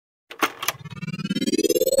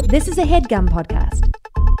This is a HeadGum podcast.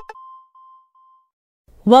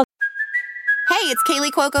 Hey, it's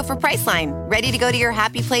Kaylee Cuoco for Priceline. Ready to go to your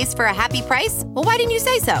happy place for a happy price? Well, why didn't you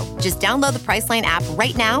say so? Just download the Priceline app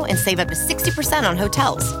right now and save up to 60% on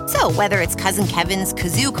hotels. So whether it's Cousin Kevin's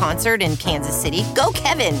Kazoo Concert in Kansas City, go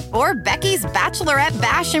Kevin, or Becky's Bachelorette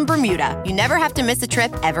Bash in Bermuda, you never have to miss a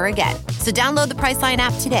trip ever again. So download the Priceline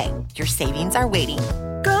app today. Your savings are waiting.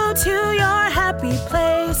 Go to your happy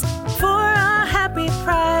place for a happy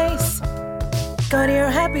price. Go to your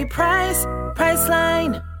happy price,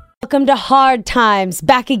 Priceline. Welcome to Hard Times,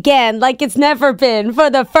 back again like it's never been for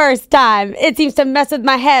the first time. It seems to mess with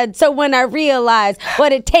my head, so when I realize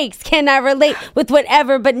what it takes, can I relate with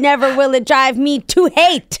whatever, but never will it drive me to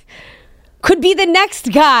hate. Could be the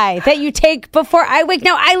next guy that you take before I wake.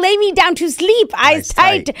 Now, I lay me down to sleep, eyes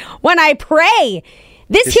tight, when I pray.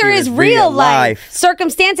 This here is real life.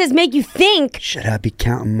 Circumstances make you think. Should I be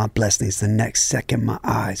counting my blessings the next second my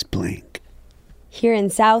eyes blink? Here in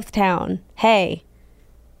Southtown, hey,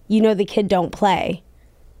 you know the kid don't play.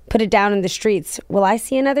 Put it down in the streets. Will I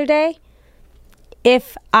see another day?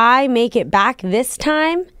 If I make it back this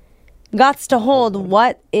time, gots to hold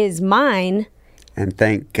what is mine. And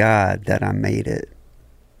thank God that I made it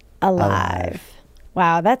Alive.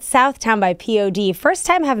 Wow, that's Southtown by POD. First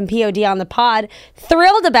time having POD on the pod.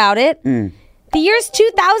 Thrilled about it. The year's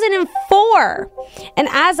 2004. And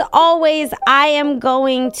as always, I am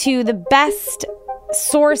going to the best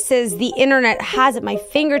sources the internet has at my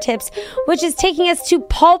fingertips, which is taking us to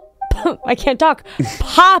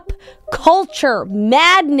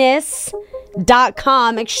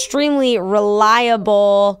popculturemadness.com. Extremely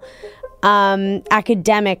reliable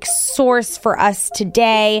academic source for us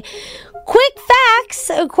today. Quick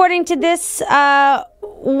facts, according to this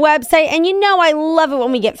website, and you know I love it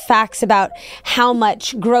when we get facts about how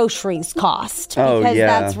much groceries cost, because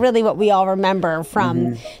that's really what we all remember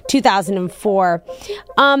from 2004.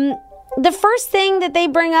 The first thing that they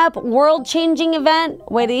bring up, world-changing event,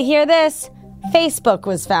 wait till you hear this, Facebook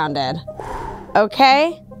was founded.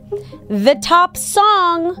 Okay? The top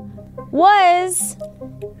song was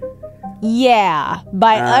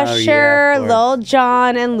by Usher, Lil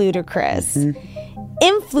Jon, and Ludacris.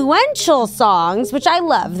 Influential songs, which I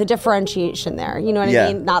love the differentiation there. You know what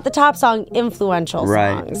I mean? Not the top song, influential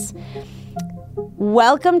songs.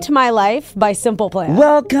 Welcome to My Life by Simple Plan.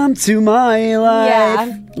 Welcome to my life.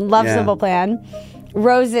 Yeah, love Simple Plan.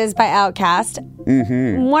 Roses by Outkast.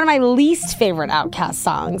 One of my least favorite Outkast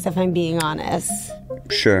songs, if I'm being honest.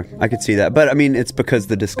 Sure, I could see that. But, I mean, it's because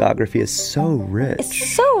the discography is so rich.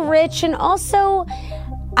 It's so rich, and also,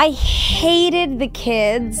 I hated the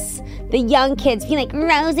kids, the young kids, being like,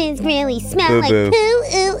 roses really smell like poo.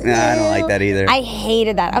 Nah, I don't like that either. I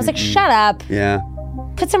hated that. I was like, shut up. Yeah.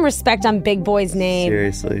 Put some respect on Big Boy's name.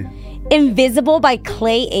 Seriously. Invisible by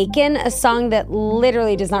Clay Aiken, a song that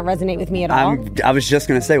literally does not resonate with me at all. I was just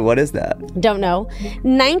going to say, what is that? Don't know.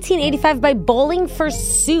 1985 by Bowling for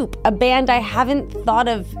Soup, a band I haven't thought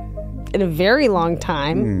of in a very long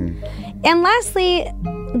time. And lastly,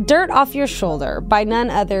 Dirt Off Your Shoulder by none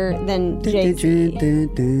other than Jay-Z.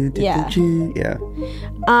 Yeah.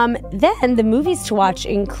 Then the movies to watch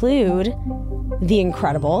include The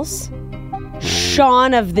Incredibles,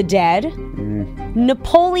 Shaun of the Dead,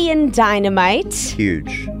 Napoleon Dynamite,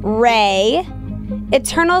 huge, Ray,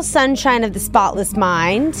 Eternal Sunshine of the Spotless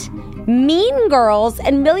Mind, Mean Girls,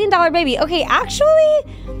 and $1 Million Baby. Okay, actually,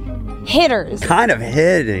 hitters. Kind of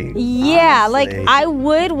hitting. Yeah, honestly. like I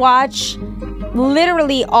would watch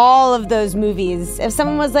literally all of those movies. If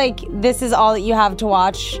someone was like, this is all that you have to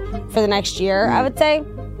watch for the next year, I would say,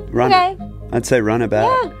 run it. I'd say run it back.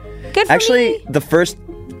 Yeah, good for me. The first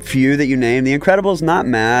few that you named, The Incredibles, not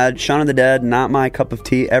mad. Shaun of the Dead, not my cup of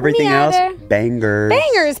tea. Everything else, bangers.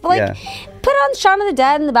 But like, put on Shaun of the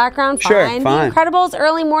Dead in the background, fine. Sure, fine. The Incredibles,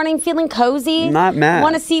 early morning, feeling cozy. Not mad.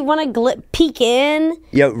 Want to peek in.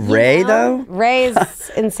 Yo, Ray, though? Ray's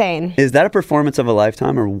insane. Is that a performance of a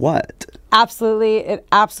lifetime or what? Absolutely. It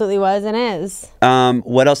absolutely was and is.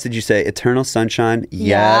 What else did you say? Eternal Sunshine? Yes.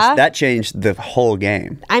 Yeah. That changed the whole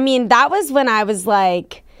game. I mean, that was when I was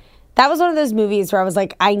like, that was one of those movies where I was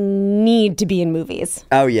like, I need to be in movies.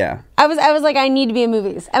 Oh, yeah. I was like, I need to be in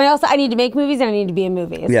movies. And I need to make movies and I need to be in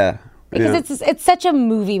movies. Yeah. Because it's such a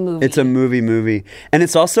movie. It's a movie. And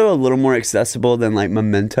it's also a little more accessible than like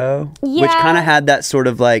Memento, which kind of had that sort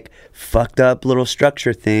of like fucked up little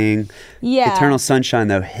structure thing. Yeah. Eternal Sunshine,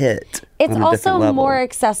 though, hit. It's also more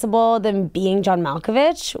accessible than Being John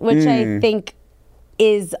Malkovich, which I think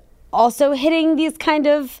is also hitting these kind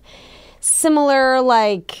of similar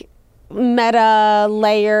like meta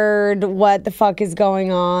layered what the fuck is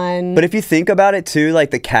going on. But if you think about it too,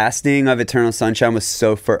 like the casting of Eternal Sunshine was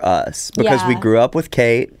so for us because we Yeah. grew up with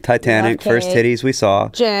Kate, Titanic, Love first Kate. titties we saw.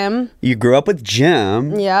 Jim. You grew up with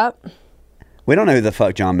Jim. Yep. We don't know who the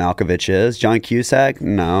fuck John Malkovich is. John Cusack?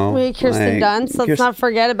 No. We Kirsten Dunst. Let's not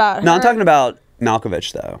forget about her. No, I'm talking about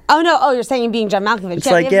Malkovich though. Oh no! Oh, you're saying being John Malkovich. It's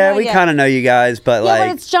like, yeah, we kind of know you guys, but Yeah, like,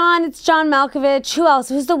 but it's John Malkovich. Who else?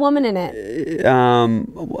 Who's the woman in it?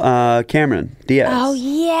 Cameron Diaz. Oh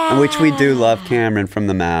yeah. Which we do love Cameron from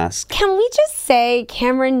The Mask. Can we just say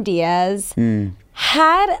Cameron Diaz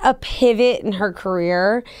had a pivot in her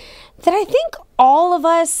career that I think all of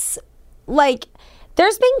us like.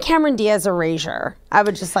 There's been Cameron Diaz erasure, I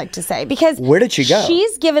would just like to say, because Where did she go?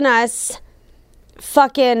 She's given us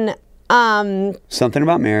fucking Something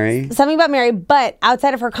About Mary. Something About Mary, but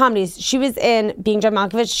outside of her comedies, she was in Being John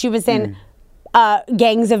Malkovich. She was in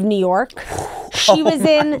Gangs of New York. She was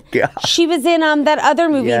in. God. She was in that other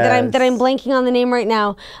movie that I'm blanking on the name right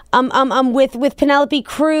now. With Penelope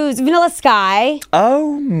Cruz, Vanilla Sky.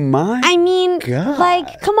 Oh my! I mean, God.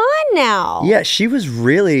 like, come on now. Yeah, she was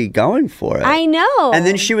really going for it. I know. And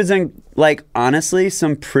then she was in, like, honestly,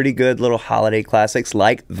 some pretty good little holiday classics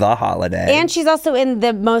like The Holiday. And she's also in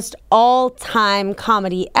the most all-time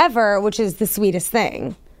comedy ever, which is The Sweetest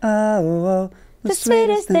Thing. Oh, The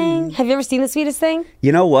Sweetest Thing. Have you ever seen The Sweetest Thing?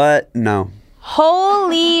 You know what? No.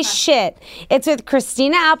 Holy shit. It's with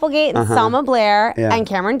Christina Applegate and Selma Blair Yeah. and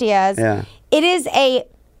Cameron Diaz. Yeah. It is a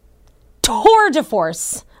tour de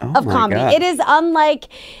force of my comedy. God. It is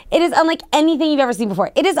unlike anything you've ever seen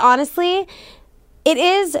before. It is honestly, it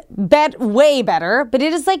is way better, but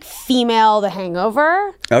it is like female The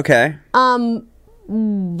Hangover, Okay.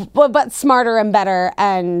 but smarter and better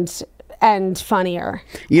and funnier.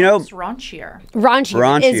 You know, It's raunchier.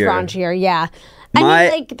 Raunchier. It is Raunchier. raunchier, yeah. I My-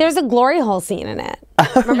 mean, like, there's a glory hole scene in it.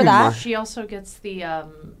 Remember that? She also gets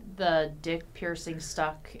the dick piercing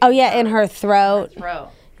stuck. Oh yeah, in her throat. throat.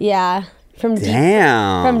 Yeah, from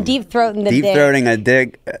damn. deep throat in the Deep dick. throating a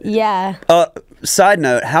dick. Yeah, Side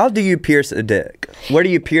note, how do you pierce a dick? Where do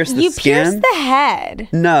you pierce the you skin? pierce the head.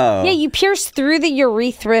 No. Yeah, you pierce through the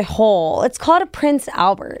urethra hole. It's called a Prince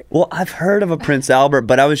Albert. Well, I've heard of a Prince Albert,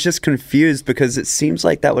 but I was just confused because it seems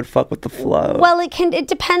like that would fuck with the flow. Well, it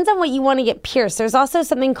depends on what you want to get pierced. There's also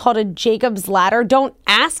something called a Jacob's Ladder. Don't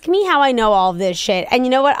ask me how I know all of this shit. And you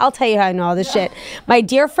know what? I'll tell you how I know all this shit. My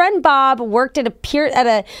dear friend Bob worked at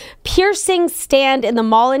a piercing stand in the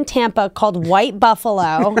mall in Tampa called White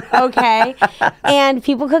Buffalo. Okay, and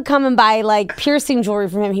people could come and buy like piercing jewelry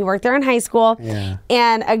from him. He worked there in high school,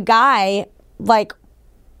 and a guy like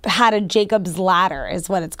had a Jacob's Ladder is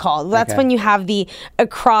what it's called. That's Okay. when you have the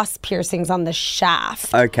across piercings on the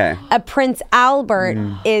shaft. Okay. A Prince Albert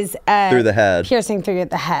is Through the head. piercing through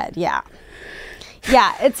the head. Yeah,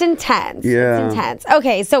 yeah, it's intense. Yeah. It's intense.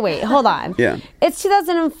 Okay, so wait, hold on. Yeah. It's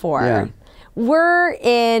 2004.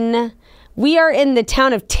 Yeah. We are in the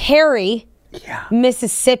town of Terry, Yeah.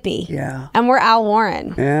 Mississippi. Yeah. And we're Al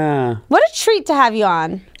Warren. Yeah. What a treat to have you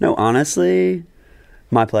on. No, honestly,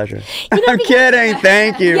 my pleasure. I'm because- kidding.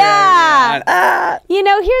 Thank you. Yeah. Roseanne. Ah. You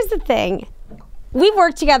know, here's the thing. We've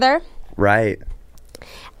worked together. Right.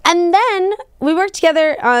 And then we worked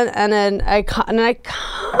together on an iconic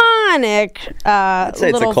say it's a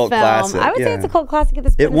little cult film. classic, I would say yeah. it's a cult classic at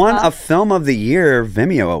this point. It won as well. a Film of the Year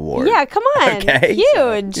Vimeo Award. Yeah, come on. Okay,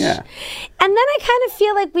 Huge. so, yeah. And then I kind of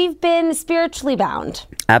feel like we've been spiritually bound.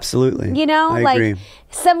 Absolutely. You know, I like agree.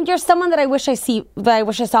 you're someone that I wish I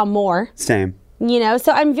saw more. Same. You know,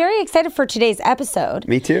 so I'm very excited for today's episode.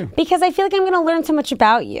 Me too. Because I feel like I'm going to learn so much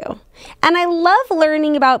about you. And I love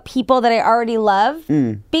learning about people that I already love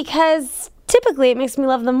because typically it makes me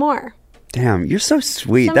love them more. Damn, you're so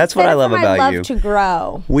sweet. So I'm That's what I excited love for my about love you. to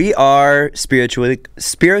grow. We are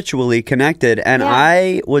spiritually connected, and Yeah.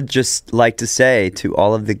 I would just like to say to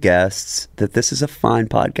all of the guests that this is a fine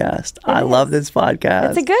podcast. I love this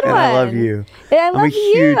podcast. It's a good and one. I love you. I I'm love a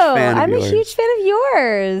huge fan of I'm yours. a huge fan of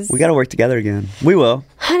yours. We got to work together again. We will.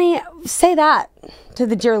 Honey, say that to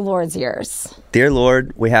the dear Lord's ears. Dear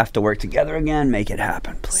Lord, we have to work together again. Make it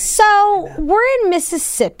happen, please. So we're in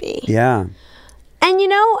Mississippi. Yeah. And you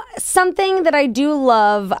know, something that I do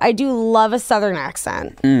love a Southern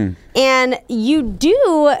accent. And you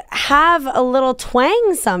do have a little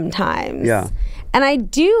twang sometimes. Yeah. And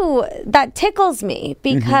that tickles me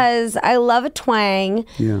because I love a twang.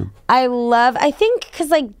 Yeah. I think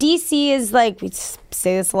because like DC is like, we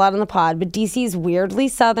say this a lot on the pod, but DC is weirdly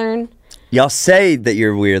Southern, Y'all say that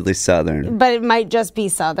you're weirdly Southern. but it might just be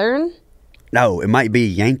Southern. No, it might be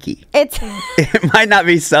Yankee. It's It might not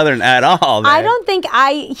be Southern at all, man. I don't think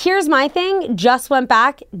here's my thing, just went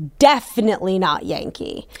back, definitely not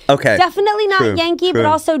Yankee. Okay. Definitely not True, Yankee, true. but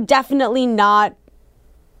also definitely not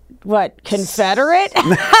Confederate?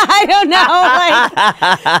 I don't know.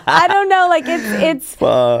 I don't know. It's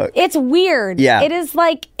Fuck. it's weird. Yeah. It is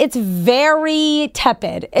it's very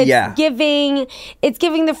tepid. It's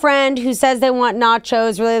giving the friend who says they want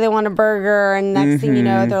nachos, really they want a burger, and next thing you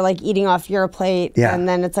know, they're eating off your plate. Yeah. And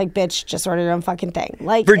then it's bitch, just order your own fucking thing.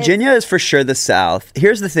 Virginia is for sure the South.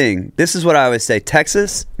 Here's the thing. This is what I always say.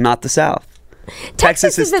 Texas, not the South.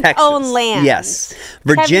 Texas is its Texas. own land. Yes.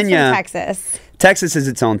 Kevin's Virginia. from Texas. Texas is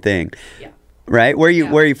its own thing. Yeah. Right? Where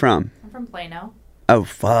are you from? I'm from Plano. Oh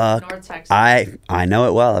fuck. North Texas. I know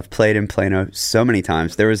it well. I've played in Plano so many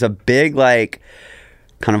times. There was a big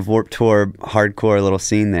kind of Warped Tour hardcore little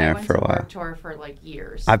scene I there went for a to while. Warped Tour for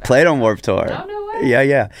years. I played on Warped Tour. Oh, no way.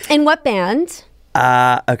 Yeah. In what band?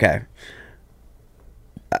 Okay.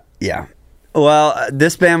 Yeah. Well,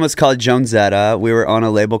 this band was called Jonesetta. We were on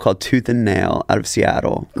a label called Tooth and Nail out of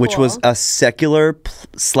Seattle, which was a secular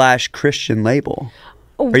 / Christian label.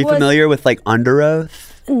 Are you familiar with Under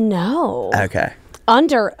Oath? No. Okay.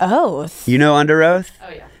 Under Oath. You know Under Oath?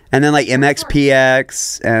 Oh, yeah. And then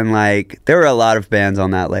MXPX and there were a lot of bands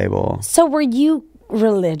on that label. So were you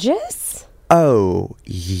religious? Oh,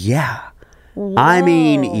 yeah. I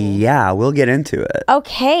mean, yeah, we'll get into it.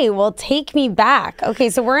 Okay, well, take me back. Okay,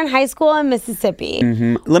 so we're in high school in Mississippi.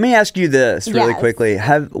 Let me ask you this really Yes. quickly.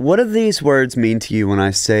 What do these words mean to you when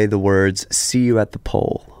I say the words "see you at the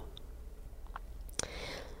pole"?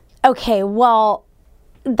 Okay, well,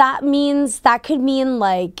 that could mean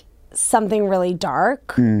something really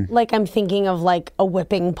dark. I'm thinking of a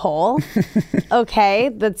whipping pole. Okay,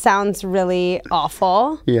 that sounds really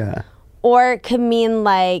awful. Yeah. Or it could mean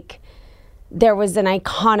there was an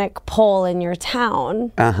iconic pole in your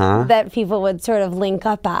town that people would sort of link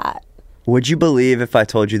up at. Would you believe if I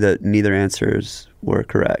told you that neither answers were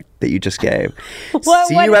correct that you just gave?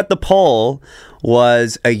 See you at the pole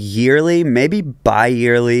was a yearly, maybe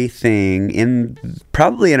bi-yearly thing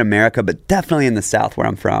probably in America, but definitely in the South where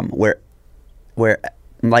I'm from, where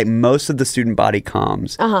most of the student body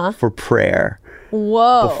comes for prayer.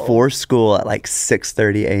 Whoa. Before school at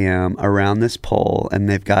 6:30 a.m. around this pole, and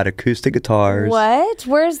they've got acoustic guitars. What?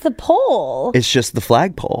 Where's the pole? It's just the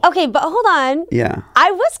flagpole. Okay, but hold on. Yeah.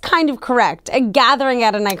 I was kind of correct. A gathering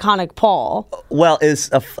at an iconic pole. Well,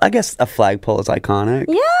 I guess a flagpole is iconic.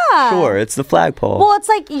 Yeah. Sure, it's the flagpole. Well,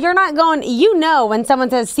 it's you're not going, when someone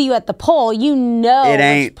says see you at the pole, It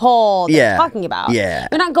ain't- which pole they're yeah, talking about. yeah.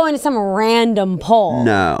 You're not going to some random pole.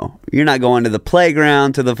 No, you're not going to the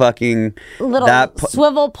playground to the fucking Little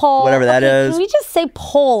swivel pole. whatever that is. Can we just say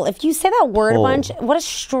pole? If you say that word Pole. a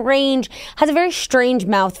bunch, has a very strange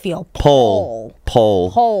mouthfeel. Pole.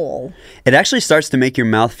 Pole. It actually starts to make your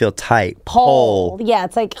mouth feel tight. Pole. Yeah,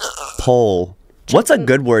 it's Pole. What's a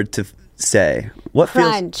good word to say? What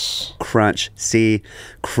crunch. feels crunch? See,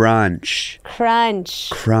 crunch.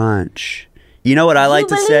 Crunch. You know what I like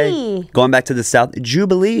to say? Jubilee. Going back to the South,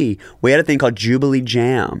 Jubilee. We had a thing called Jubilee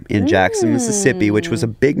Jam in Jackson, Mississippi, which was a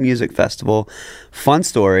big music festival. Fun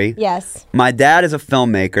story. Yes. My dad is a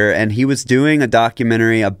filmmaker, and he was doing a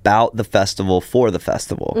documentary about the festival for the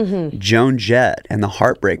festival. Joan Jett and the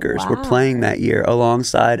Heartbreakers were playing that year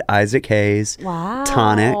alongside Isaac Hayes, Wow.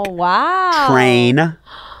 Tonic, Wow. Train,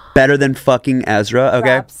 Better Than Fucking Ezra. Okay.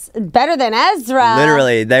 Perhaps better than Ezra.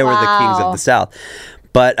 Literally, they were the kings Wow. of the South.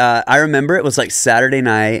 But I remember it was Saturday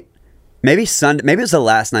night, maybe Sunday, maybe it was the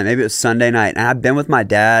last night, maybe it was Sunday night. And I've been with my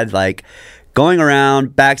dad, going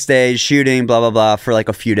around backstage, shooting, blah, blah, blah, for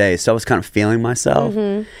a few days. So I was kind of feeling myself.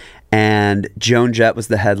 And Joan Jett was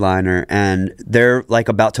the headliner, and they're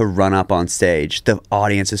about to run up on stage. The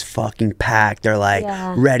audience is fucking packed.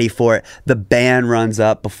 They're ready for it. The band runs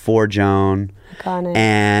up before Joan. Iconic.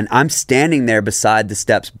 And I'm standing there beside the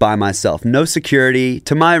steps by myself. No security.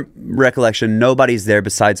 To my recollection, nobody's there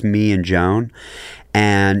besides me and Joan.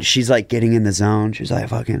 And she's getting in the zone. She's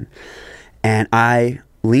fucking. And I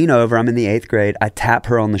lean over. I'm in the 8th grade. I tap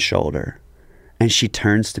her on the shoulder. And she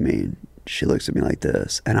turns to me. And she looks at me like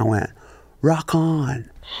this. And I went, rock on.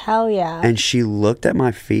 Hell yeah. And she looked at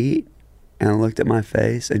my feet and looked at my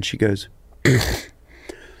face. And she goes,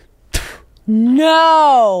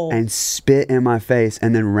 no. and spit in my face,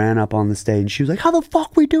 and then ran up on the stage. She was like, how the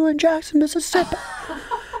fuck we doing, Jackson, Mississippi?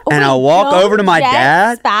 And I walk over to my Joan Jett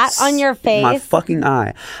dad. spat on your face? My fucking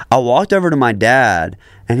eye. I walked over to my dad,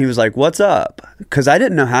 and he was like, what's up? Because I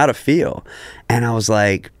didn't know how to feel. And I was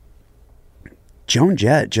like, Joan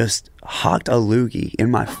Jett just hocked a loogie in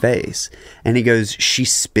my face. And he goes, she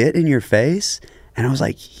spit in your face? And I was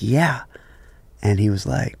like, yeah. And he was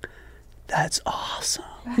like, that's awesome.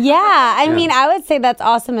 Yeah, I mean, I would say that's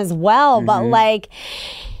awesome as well. But like,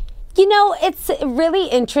 you know, it's really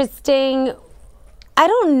interesting. I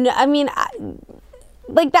don't know. I mean,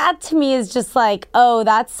 like that to me is just like, oh,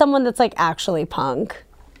 that's someone that's like actually punk.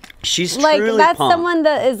 She's Like truly that's punk. someone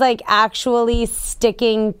that is like actually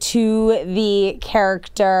sticking to the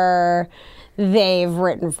character they've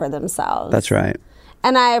written for themselves. That's right.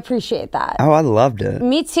 And I appreciate that. Oh, I loved it.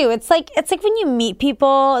 Me too. It's like when you meet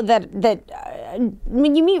people that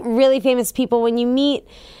when you meet really famous people, when you meet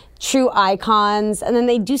true icons, and then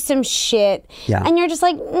they do some shit, Yeah. and you're just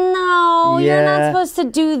like, no, you're not Yeah. supposed to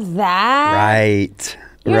do that. Right.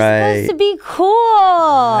 You're right. supposed to be cool.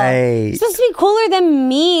 Right. You're supposed to be cooler than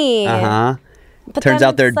me. Uh-huh. But Turns then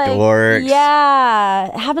out they're it's like, dorks. Yeah,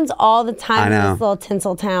 it happens all the time I in know. this little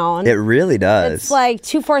tinsel town. It really does. It's like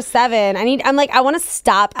 247. I want to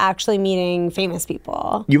stop actually meeting famous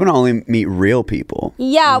people. You want to only meet real people.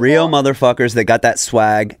 Yeah, Real well- motherfuckers that got that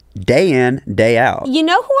swag day in, day out. You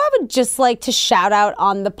know who I would just like to shout out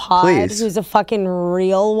on the pod? Please. Who's a fucking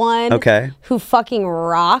real one? Okay. Who fucking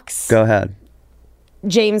rocks? Go ahead.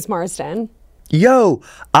 James Marsden. Yo,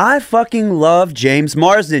 I fucking love James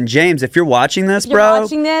Marsden. James, if you're watching this, You're bro.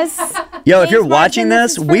 watching this? Yo, if James you're watching Marsden,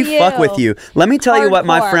 this, is for we fuck with you. Let me tell you what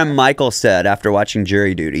my Hardcore. friend Michael said after watching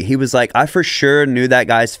Jury Duty. He was like, I for sure knew that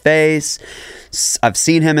guy's face. I've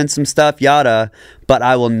seen him in some stuff, yada, but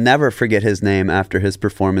I will never forget his name after his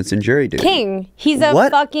performance in Jury Duty. King. He's a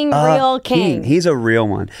What fucking a real king. He's a real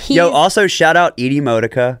one. Yo, He's- also shout out Edie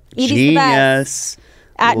Modica. Edie's the Genius.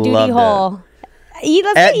 At Duty Loved it. Hole.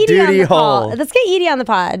 Let's At get Edie on Duty the pod. Hole. Let's get Edie on the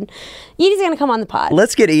pod. Edie's gonna come on the pod.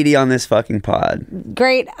 Let's get Edie on this fucking pod.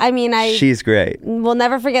 Great. I mean, I She's great. will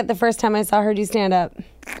never forget the first time I saw her do stand up.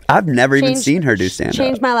 I've never even seen her do stand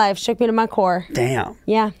Changed up. my life. Shook me to my core. Damn.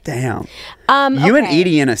 Yeah. Damn. You and okay.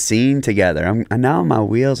 Edie in a scene together. Now my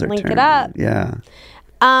wheels are Link it turning. up. Yeah.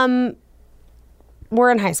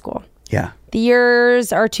 We're in high school. Yeah. The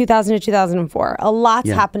years are 2000 to 2004. A lot's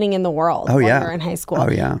happening in the world Oh, while yeah. we're in high school. Oh,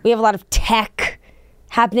 yeah. We have a lot of tech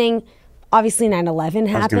happening. Obviously, 9/11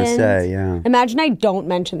 was happened. gonna say, yeah. Imagine I don't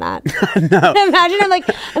mention that. No. Imagine You're like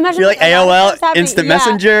a lot of AOL, stuff's happening. Instant Yeah.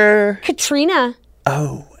 Messenger. Katrina.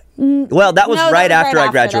 Oh. Well, that was No, right that was after I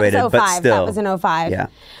That graduated, was 05. but still. That was in 05. Yeah.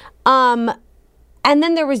 And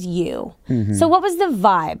then there was you. Mm-hmm. So what was the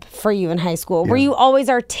vibe for you in high school? Were you always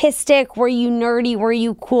artistic? Were you nerdy? Were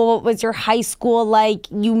you cool? What was your high school like?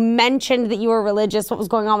 You mentioned that you were religious. What was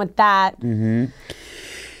going on with that?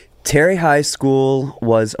 Terry High School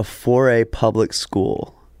was a 4A public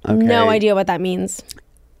school. Okay? No idea what that means.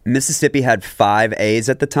 Mississippi had 5 A's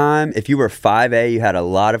at the time. If you were 5A, you had a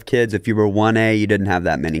lot of kids. If you were 1A, you didn't have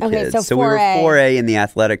that many Okay, kids. so we were 4A. 4A in the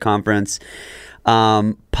athletic conference.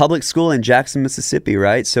 Public school in Jackson, Mississippi,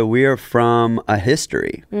 right? So we are from a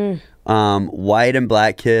history. White and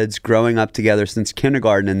black kids growing up together since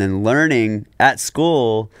kindergarten and then learning at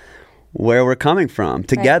school where we're coming from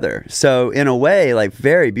together. So in a way, like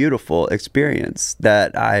very beautiful experience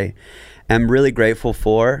that I am really grateful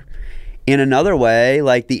for. In another way,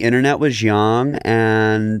 like the internet was young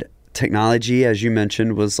and technology, as you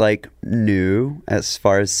mentioned, was like new as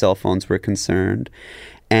far as cell phones were concerned.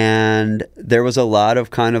 And there was a lot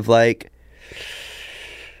of kind of like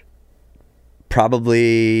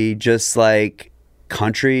probably just like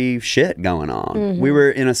country shit going on. We were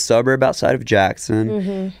in a suburb outside of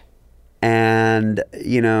Jackson. And,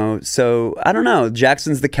 you know, so I don't know.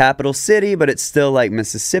 Jackson's the capital city, but it's still like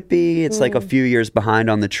Mississippi. It's like a few years behind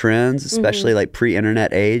on the trends, especially like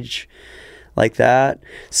pre-internet age like that.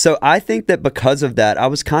 So I think that because of that, I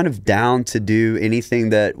was kind of down to do anything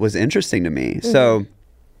that was interesting to me. So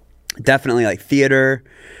definitely like theater,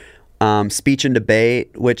 speech and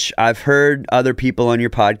debate, which I've heard other people on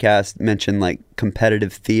your podcast mention like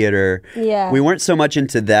competitive theater. Yeah. We weren't so much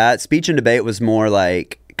into that. Speech and debate was more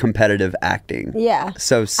like competitive acting. Yeah.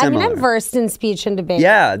 So similar. I mean, I'm versed in speech and debate.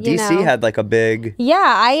 Yeah, you DC know? had like a big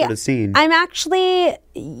sort of scene. I'm actually,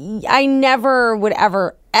 I never would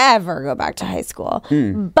ever go back to high school.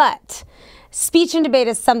 But speech and debate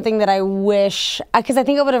is something that I wish, because I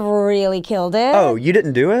think I would have really killed it. Oh, you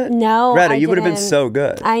didn't do it? No, Greta, I you would have been didn't. so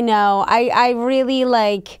good. I know. I really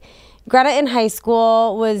like, Greta in high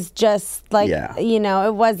school was just like, Yeah. you know,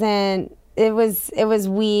 it wasn't, it was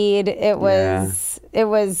weed. It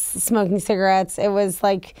was smoking cigarettes. It was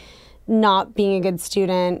like not being a good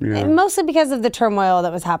student, and mostly because of the turmoil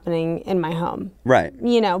that was happening in my home. Right.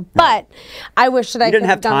 You know, but I wish that I You didn't could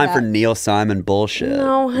have done time that. for Neil Simon bullshit.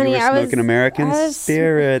 No, honey, you were I was smoking American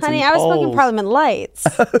spirits. Honey, and I was smoking bowls. Parliament Lights,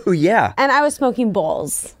 Oh yeah, and I was smoking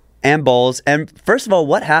bowls. and bowls. And first of all,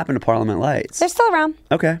 what happened to Parliament Lights? They're still around.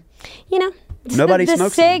 Okay. You know, Nobody the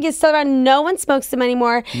smokes cig them. is still around. No one smokes them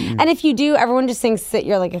anymore. And if you do, everyone just thinks that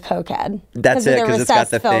you're like a cokehead. That's it, because it's got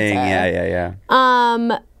the filter. thing. Yeah.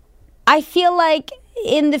 I feel like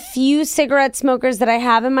in the few cigarette smokers that I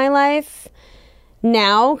have in my life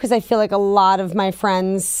now, because I feel like a lot of my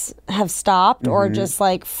friends have stopped or just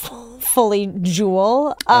like fully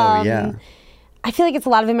Juul. Yeah. I feel like it's a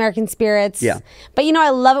lot of American spirits. Yeah. But I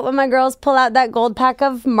love it when my girls pull out that gold pack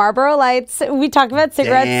of Marlboro Lights. We talk about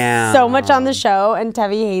cigarettes so much on the show, and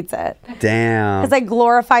Tevi hates it. Damn. Because I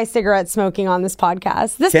glorify cigarette smoking on this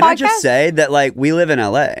podcast. Can I just say that, like, we live in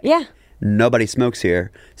LA? Yeah. Nobody smokes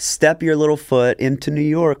here. Step your little foot into New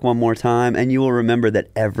York one more time, and you will remember that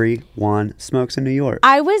everyone smokes in New York.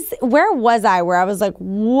 Where was I where I was like,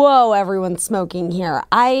 whoa, everyone's smoking here?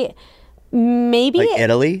 Like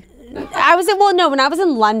Italy? when I was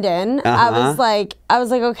in London, I was like,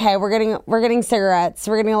 okay, we're getting cigarettes.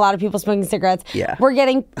 We're getting a lot of people smoking cigarettes. Yeah. We're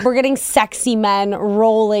getting sexy men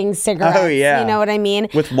rolling cigarettes. Oh, yeah. You know what I mean?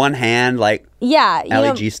 With one hand, like Yeah.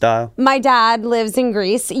 Ali G style. My dad lives in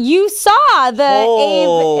Greece. You saw the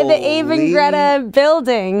Abe and Greta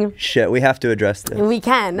building. Shit, we have to address this. We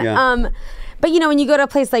can. Yeah. But when you go to a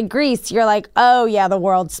place like Greece, you're like, oh yeah, the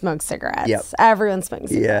world smokes cigarettes. Yep. Everyone's smoking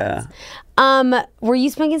cigarettes. Yeah. Were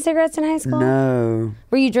you smoking cigarettes in high school? No.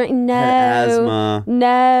 Were you drinking? No. Had asthma.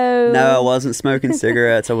 No. No, I wasn't smoking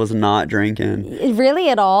cigarettes. I was not drinking. Really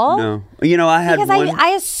at all? No. I had because one. I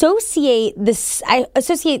associate this. I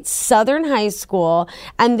associate Southern high school,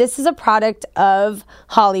 and this is a product of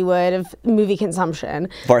Hollywood, of movie consumption.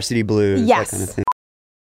 Varsity Blues. Yes. That kind of thing.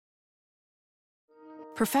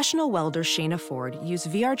 Professional welder Shayna Ford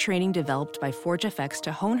used VR training developed by ForgeFX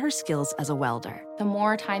to hone her skills as a welder. The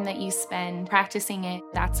more time that you spend practicing it,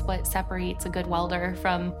 that's what separates a good welder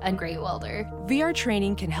from a great welder. VR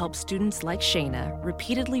training can help students like Shayna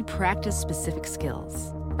repeatedly practice specific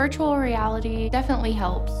skills. Virtual reality definitely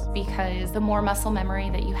helps because the more muscle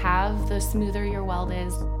memory that you have, the smoother your weld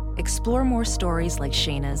is. Explore more stories like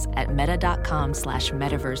Shayna's at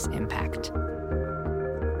meta.com/metaverseimpact.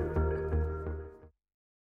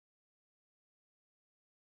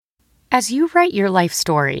 As you write your life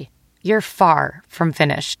story, you're far from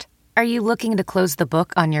finished. Are you looking to close the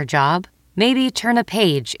book on your job? Maybe turn a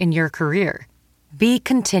page in your career? Be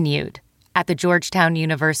continued at the Georgetown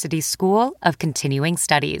University School of Continuing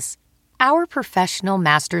Studies. Our professional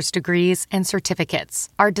master's degrees and certificates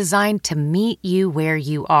are designed to meet you where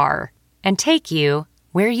you are and take you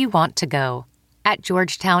where you want to go. At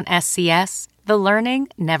Georgetown SCS, the learning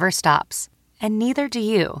never stops, and neither do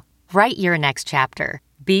you. Write your next chapter.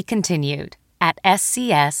 Be continued at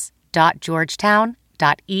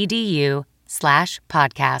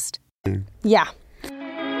scs.georgetown.edu/podcast. Yeah.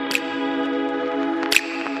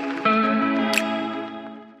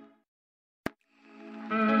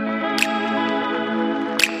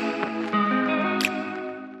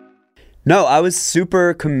 No, I was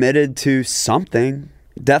super committed to something.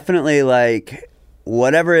 Definitely, like,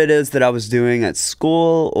 whatever it is that I was doing at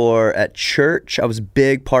school or at church. I was a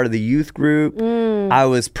big part of the youth group. I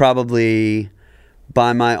was probably,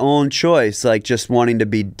 by my own choice, like, just wanting to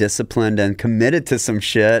be disciplined and committed to some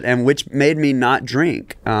shit, and which made me not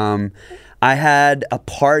drink. I had a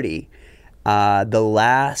party the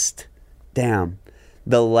last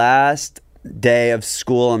day of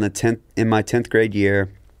school on in my 10th grade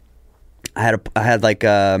year. I had like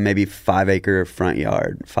a maybe 5 acre front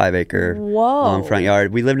yard, 5 acre long front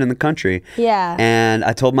yard. We lived in the country. Yeah. And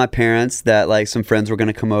I told my parents that like some friends were going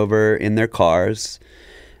to come over in their cars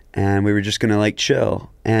and we were just going to like chill.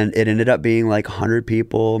 And it ended up being like 100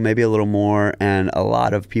 people, maybe a little more. And a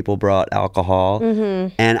lot of people brought alcohol.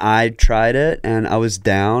 Mm-hmm. And I tried it and I was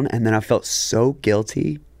down. And then I felt so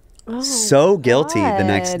guilty. Guilty the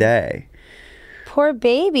next day. Poor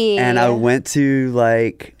baby. And I went to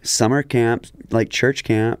like summer camp, like church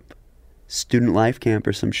camp, student life camp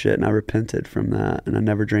or some shit. And I repented from that. And I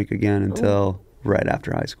never drank again until right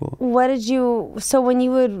after high school. So when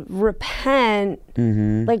you would repent,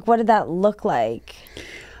 like what did that look like?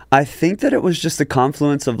 I think that it was just a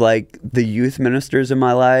confluence of like the youth ministers in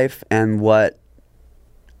my life and what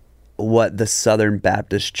the Southern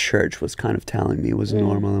Baptist Church was kind of telling me was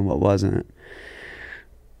normal and what wasn't.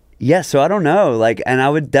 Yeah, so I don't know. Like, and I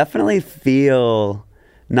would definitely feel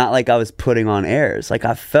not like I was putting on airs. Like,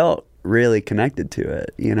 I felt really connected to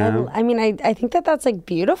it, you know? I mean, I think that that's like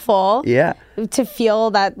beautiful. Yeah. To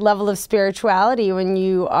feel that level of spirituality when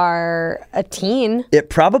you are a teen.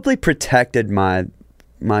 It probably protected my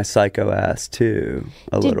psycho ass too,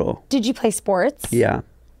 a little. Did you play sports? Yeah.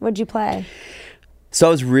 What'd you play? So I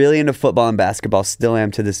was really into football and basketball, still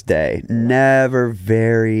am to this day. Never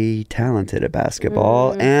very talented at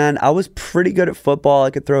basketball. And I was pretty good at football. I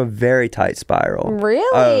could throw a very tight spiral.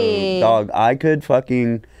 Really? Oh, dog. I could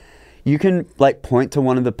fucking... You can like point to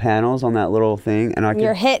one of the panels on that little thing and I can...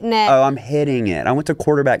 You're hitting it. Oh, I'm hitting it. I went to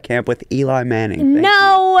quarterback camp with Eli Manning. Thank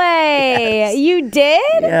No way. Yes. You did?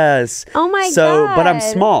 Yes. Oh my God. So, but I'm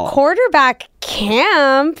small. Quarterback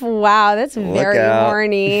camp. Wow, that's very out.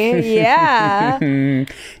 horny. Yeah.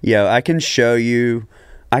 Yo, I can show you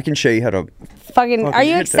how to... Fucking, are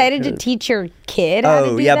you hit that excited to kid. teach your kid how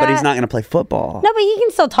to Oh, do yeah, that? but he's not going to play football. No, but he can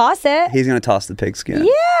still toss it. He's going to toss the pigskin.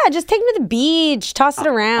 Yeah, just take him to the beach, toss it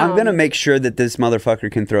around. I'm going to make sure that this motherfucker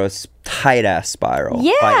can throw a tight-ass spiral by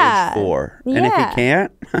Yeah. age 4. And if Yeah. he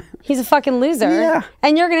can't... He's a fucking loser. Yeah.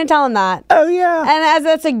 And you're going to tell him that. Oh, yeah. And as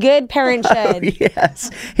that's a good parent should.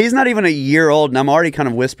 Yes. He's not even a year old, and I'm already kind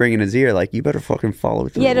of whispering in his ear, like, you better fucking follow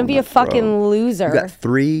through. Yeah, don't on be a that throw. fucking loser. You got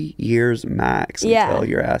 3 years max Yeah. until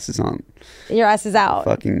your ass is on Your ass is out.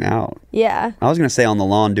 fucking out. Yeah. I was going to say on the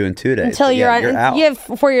lawn doing 2 days. Until but you're yeah, on, you're out. you have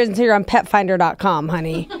 4 years until you're on petfinder.com,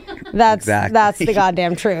 honey. That's Exactly. that's the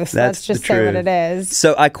goddamn truth. Let's just the say what truth. it is.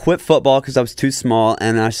 So I quit football because I was too small,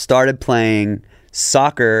 and I started playing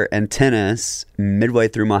soccer and tennis midway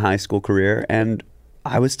through my high school career, and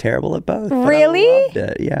I was terrible at both. but I Really? loved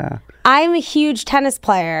it, yeah. I'm a huge tennis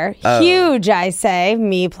player. Oh. Huge, I say.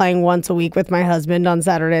 Me playing once a week with my husband on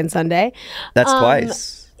Saturday and Sunday. That's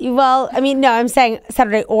twice. Well, I mean, no, I'm saying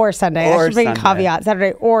Saturday or Sunday. I Or should bring a Sunday. caveat,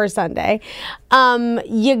 Saturday or Sunday.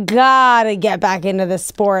 You gotta get back into the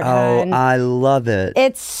sport, Oh, hun. I love it.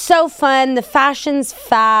 It's so fun. The fashion's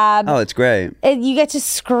fab. Oh, it's great. You get to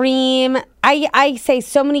scream. I say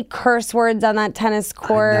so many curse words on that tennis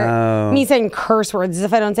court. know. Me saying curse words as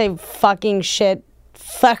if I don't say fucking shit,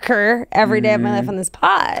 fucker every day of my life on this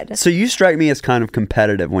pod. So you strike me as kind of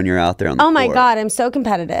competitive when you're out there on the Oh my court. God, I'm so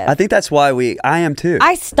competitive. I think that's why I am too.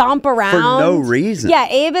 I stomp around no reason. Yeah,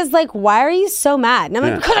 Abe is like, "Why are you so mad?" And I'm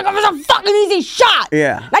like, "Because it was a fucking easy shot.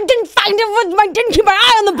 Yeah. I didn't keep my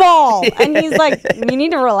eye on the ball." And he's like, "You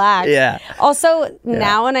need to relax." Yeah. Also,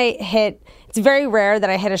 now when I hit, it's very rare that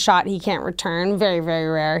I hit a shot he can't return. Very, very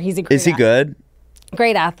rare. He's a great Is he good?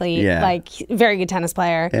 Great athlete. Yeah. Like very good tennis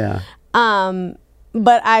player. Yeah.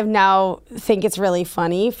 But I've now think it's really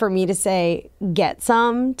funny for me to say "get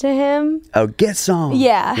some" to him. Oh, get some.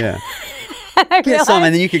 Yeah. Yeah. I Get some, realized-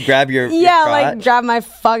 and then you could grab your Yeah, crotch. like grab my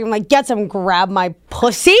fucking like get some, grab my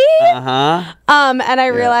pussy. Uh-huh. And I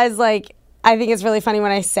realized like I think it's really funny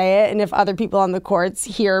when I say it, and if other people on the courts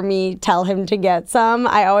hear me tell him to get some,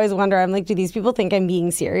 I always wonder. I'm like, do these people think I'm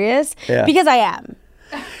being serious? Yeah. Because I am.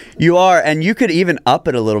 You are, and you could even up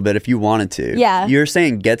it a little bit if you wanted to. Yeah. You're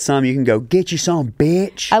saying get some, you can go, get you some,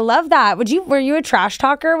 bitch. I love that. Were you a trash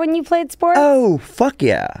talker when you played sports? Oh, fuck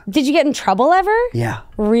yeah. Did you get in trouble ever? Yeah.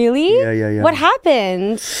 Really? Yeah. What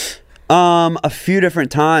happened? A few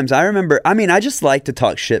different times. I remember, I just like to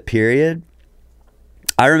talk shit, period.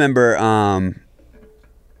 I remember,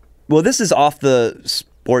 well, this is off the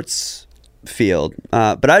sports field,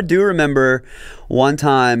 but I do remember one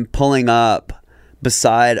time pulling up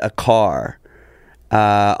beside a car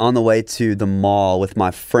on the way to the mall with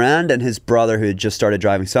my friend and his brother who had just started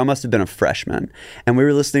driving. So I must have been a freshman. And we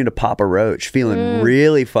were listening to Papa Roach, feeling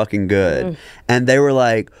really fucking good. And they were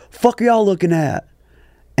like, fuck are y'all looking at?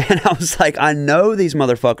 And I was like, I know these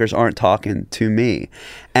motherfuckers aren't talking to me.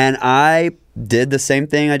 And I did the same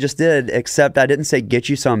thing I just did, except I didn't say, get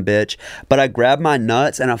you some, bitch. But I grabbed my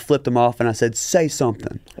nuts and I flipped them off and I said, say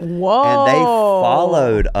something. Whoa. And they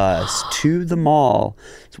followed us to the mall.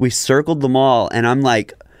 So we circled the mall, and I'm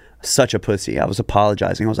like, such a pussy. I was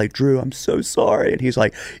apologizing. I was like, Drew, I'm so sorry. And he's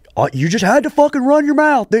like, oh, you just had to fucking run your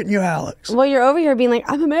mouth, didn't you, Alex? Well, you're over here being like,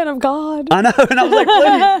 I'm a man of God. I know. And I was like,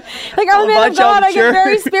 please. Like, I'm I'll a man of invite y'all God. to I get church.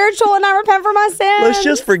 very spiritual and I repent for my sins. Let's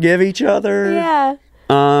just forgive each other. Yeah.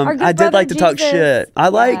 Our good I did brother like to talk Jesus. shit. I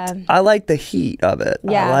Yeah. liked the heat of it.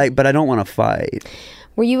 Yeah. But I don't want to fight.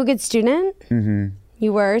 Were you a good student? Mm-hmm.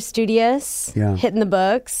 You were studious? Yeah. Hitting the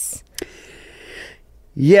books?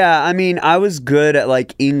 Yeah, I was good at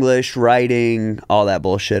like English, writing, all that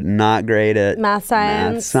bullshit. Not great at Math,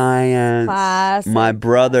 science, class. My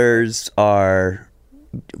brothers are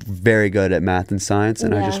very good at math and science,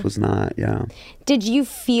 and I Yeah. just was not. Yeah. Did you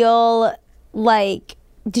feel a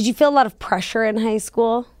lot of pressure in high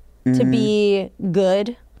school to be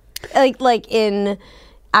good? Like in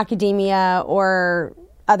academia or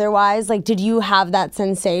otherwise? Like, did you have that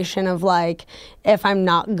sensation of like, if I'm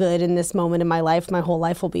not good in this moment in my life, my whole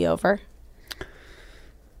life will be over?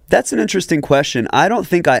 That's an interesting question. I don't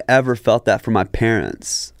think I ever felt that from my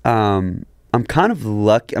parents. I'm kind of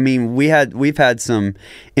lucky. I mean, we've had some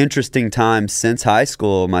interesting times since high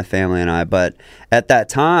school, my family and I, but at that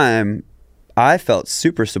time I felt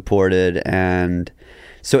super supported, and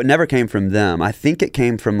so it never came from them. I think it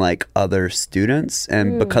came from like other students,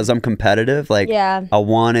 and because I'm competitive, like I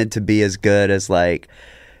wanted to be as good as like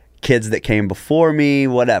kids that came before me,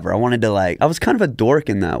 whatever. I wanted to I was kind of a dork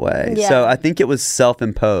in that way. Yeah. So I think it was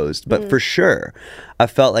self-imposed, but for sure I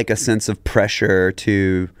felt like a sense of pressure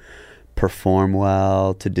to perform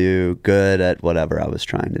well, to do good at whatever I was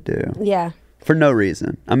trying to do. Yeah. For no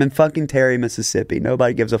reason. I'm in fucking Terry, Mississippi.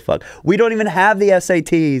 Nobody gives a fuck. We don't even have the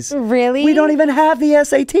SATs. Really? We don't even have the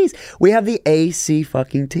SATs. We have the AC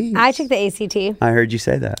fucking Ts. I took the ACT. I heard you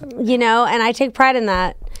say that. You know, and I take pride in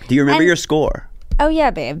that. Do you remember And- your score? Oh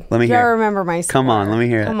yeah, babe. Let me Do hear I it. remember my score? Come on, let me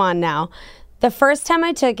hear it. Come on now. The first time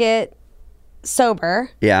I took it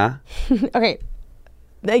sober. Yeah. Okay.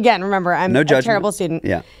 Again, remember, I'm No a judgment. terrible student.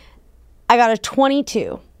 Yeah. I got a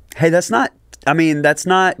 22. Hey, that's not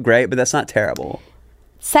great, but that's not terrible.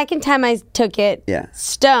 Second time I took it, Yeah.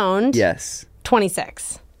 stoned, Yes.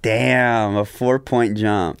 26. Damn, a 4-point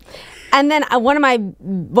jump. And then one of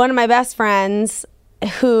my best friends,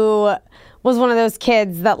 who was one of those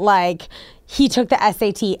kids that like he took the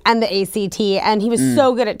SAT and the ACT, and he was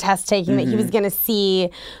so good at test taking that he was going to see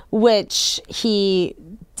which he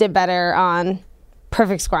did better on.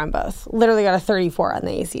 Perfect score on both. Literally got a 34 on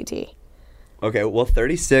the ACT. Okay, well,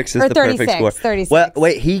 36 is Or the perfect 36, score. 36. Well,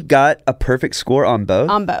 wait, he got a perfect score on both?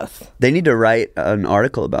 On both. They need to write an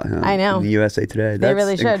article about him. I know. In the USA Today. That's They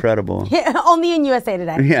really should. incredible. Yeah, only in USA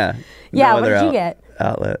Today. Yeah. Yeah, No what other did you get?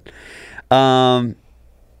 Outlet.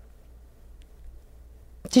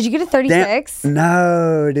 Did you get a 36?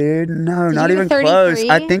 No, dude. No, Did not you even get a close. 33?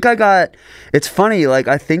 I think I got, it's funny, like,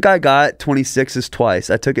 I think I got 26s twice.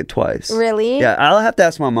 I took it twice. Really? Yeah, I'll have to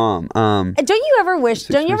ask my mom. Don't you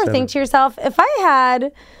ever think to yourself, if I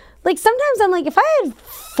had, like, sometimes I'm like, if I had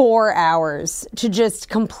 4 hours to just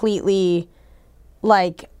completely,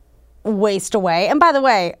 like, waste away, and by the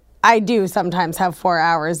way, I do sometimes have 4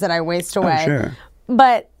 hours that I waste away. sure.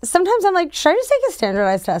 But sometimes I'm like, should I just take a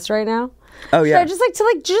standardized test right now? Oh, yeah. Should I just like to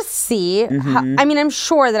like just see? How, I mean, I'm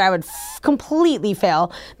sure that I would completely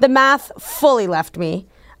fail. The math fully left me.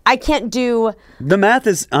 I can't do. The math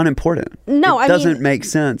is unimportant. No, it I doesn't mean, make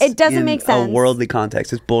sense. it doesn't in make sense. a worldly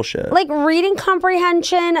context. It's bullshit. Like reading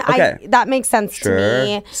comprehension, Okay. that makes sense sure. to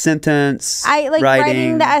me. Sentence. I like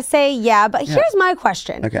writing the essay, yeah. But here's my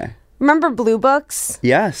question. Okay. Remember Blue Books?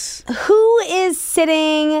 Yes. Who is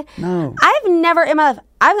sitting? No. I've never in my life.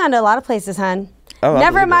 I've gone to a lot of places, hon. Oh, I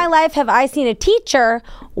never in believe my it. life have I seen a teacher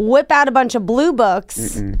whip out a bunch of Blue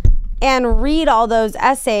Books and read all those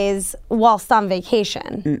essays whilst on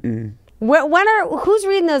vacation. Who's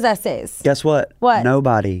reading those essays? Guess what? What?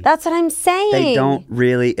 Nobody. That's what I'm saying. They don't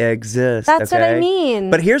really exist. That's what I okay?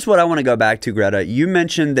 mean. But here's what I want to go back to, Greta. You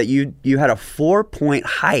mentioned that you had a 4-point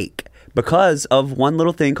hike because of one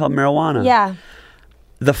little thing called marijuana. Yeah.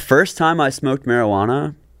 The first time I smoked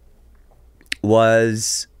marijuana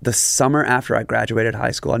was the summer after I graduated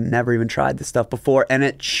high school. I'd never even tried this stuff before, and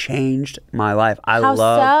it changed my life. How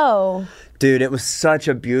so? Dude, it was such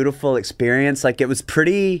a beautiful experience. Like, it's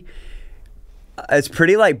pretty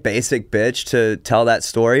like basic bitch to tell that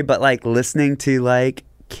story, but like listening to like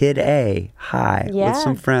Kid A high with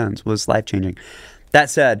some friends was life-changing. That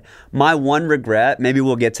said, my one regret, maybe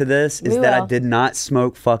we'll get to this, is that I did not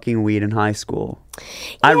smoke fucking weed in high school.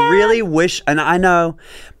 I really wish, and I know,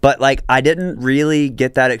 but like I didn't really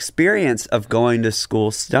get that experience of going to school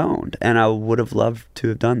stoned, and I would have loved to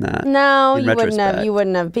have done that. No, in you wouldn't have. retrospect. You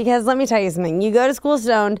wouldn't have. Because let me tell you something. You go to school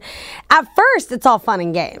stoned. At first, it's all fun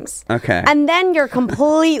and games. Okay. And then you're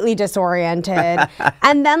completely disoriented.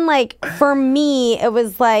 And then, like, for me, it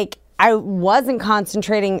was like, I wasn't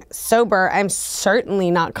concentrating sober. I'm certainly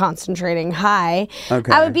not concentrating high.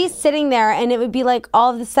 Okay. I would be sitting there and it would be like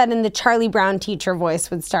all of a sudden the Charlie Brown teacher voice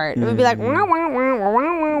would start. It would be like, wah, wah, wah, wah,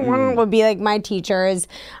 wah, wah, would be like my teachers.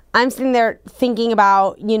 I'm sitting there thinking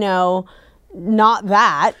about, not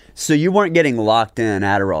that. So you weren't getting locked in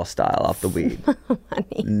Adderall style off the weed?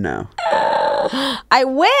 No. I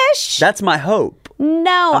wish. That's my hope.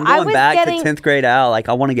 No, I'm I going was back getting. to 10th grade Al. Like,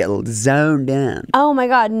 I want to get zoned in. Oh my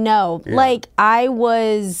God, no. Like, I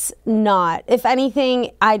was not. If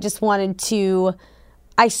anything, I just wanted to.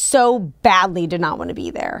 I so badly did not want to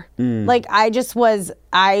be there. Like, I was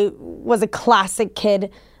a classic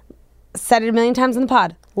kid. Said it a million times in the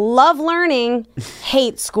pod. Love learning,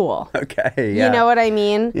 hate school. Okay, yeah. You know what I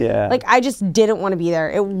mean? Yeah. Like, I just didn't want to be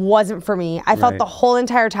there. It wasn't for me. I felt Right. the whole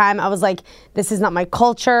entire time, I was like, this is not my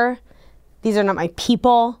culture. These are not my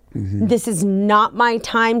people. This is not my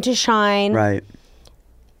time to shine. Right.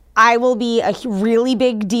 I will be a really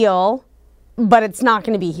big deal, but it's not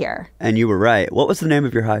going to be here. And you were right. What was the name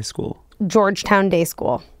of your high school? Georgetown Day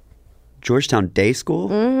School. Georgetown Day School?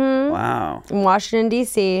 Mm-hmm. Wow. In Washington,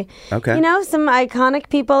 D.C. Okay. You know, some iconic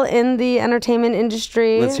people in the entertainment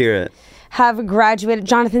industry. Let's hear it. Have graduated.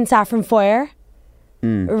 Jonathan Safran Foer,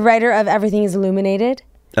 writer of Everything is Illuminated.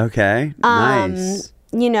 Okay, nice.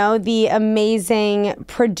 You know, the amazing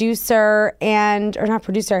producer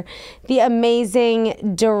the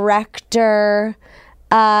amazing director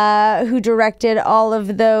who directed all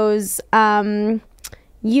of those, Zombieland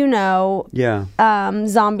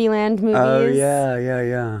movies. Oh,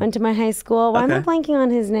 yeah. Went to my high school. Why am I blanking on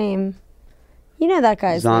his name? You know that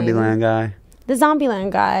guy's name. Zombieland guy. The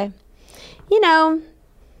Zombieland guy. You know,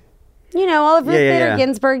 all of Ruth Bader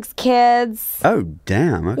Ginsburg's kids. Oh,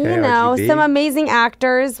 damn. Okay. You know, RGB. some amazing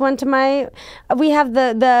actors went to we have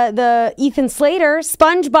the Ethan Slater,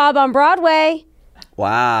 SpongeBob on Broadway.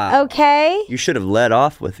 Wow. Okay. You should have led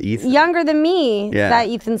off with Ethan. Younger than me, that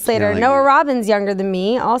Ethan Slater. Noah Robbins younger than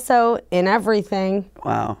me, also in Everything.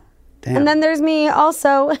 Wow. Damn. And then there's me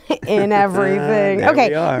also in Everything. Okay,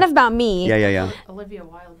 enough about me. Yeah. Olivia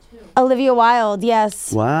Wilde, too. Olivia Wilde,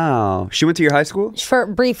 yes. Wow. She went to your high school? For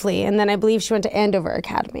briefly, and then I believe she went to Andover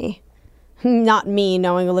Academy. Not me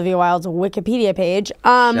knowing Olivia Wilde's Wikipedia page.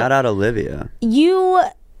 Shout out Olivia. Did you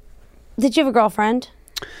have a girlfriend?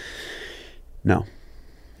 No.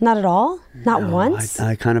 Not at all? Not once?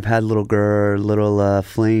 I kind of had little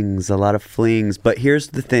flings, a lot of flings. But here's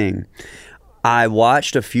the thing. I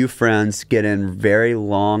watched a few friends get in very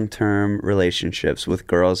long-term relationships with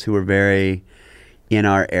girls who were very in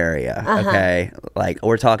our area, okay? Like,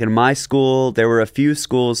 we're talking my school. There were a few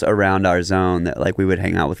schools around our zone that, like, we would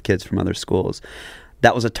hang out with kids from other schools.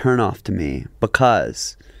 That was a turnoff to me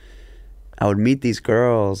because I would meet these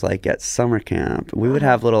girls, like, at summer camp. We would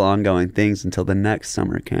have little ongoing things until the next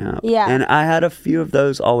summer camp. Yeah. And I had a few of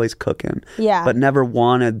those always cooking. Yeah. But never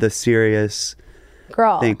wanted the serious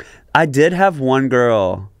girl thing. I did have one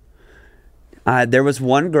girl. There was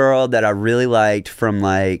one girl that I really liked from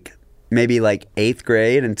like maybe like 8th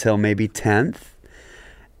grade until maybe 10th.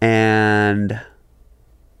 And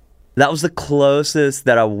that was the closest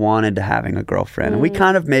that I wanted to having a girlfriend. And we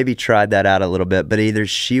kind of maybe tried that out a little bit, but either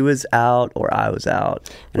she was out or I was out.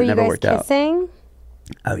 And Were it never you worked guys kissing?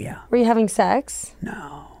 out. Oh yeah. Were you having sex?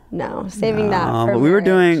 No, saving that for but we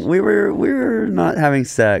were not having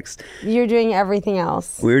sex. You're doing everything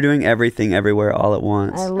else. We were doing everything everywhere all at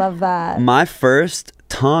once. I love that. My first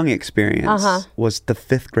tongue experience was the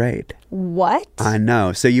 5th grade. What? I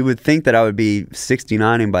know. So you would think that I would be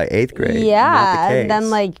 69ing by 8th grade. Yeah, not the case. and then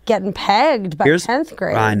like getting pegged by 10th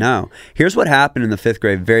grade. I know. Here's what happened in the 5th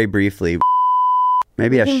grade very briefly.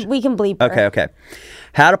 Maybe we can bleep her. Okay.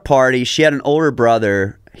 Had a party. She had an older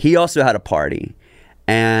brother. He also had a party.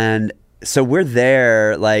 And so we're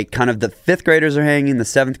there, like kind of the 5th graders are hanging, the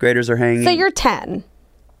 7th graders are hanging. So you're 10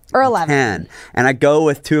 or 11. 10. And I go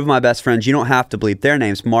with two of my best friends. You don't have to bleep their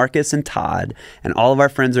names, Marcus and Todd. And all of our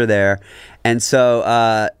friends are there. And so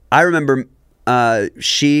I remember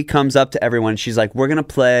she comes up to everyone. She's like, we're going to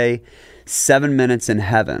play 7 Minutes in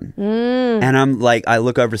Heaven. And I'm like, I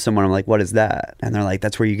look over to someone, I'm like, what is that? And they're like,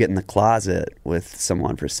 that's where you get in the closet with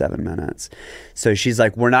someone for 7 minutes. So she's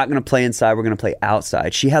like, we're not going to play inside, we're going to play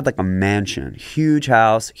outside. She had like a mansion, huge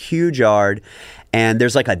house, huge yard, and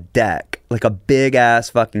there's like a deck, like a big ass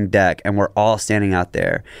fucking deck, and we're all standing out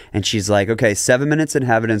there. And she's like, okay, 7 Minutes in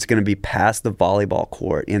Heaven is going to be past the volleyball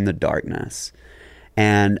court in the darkness.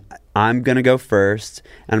 And I'm going to go first,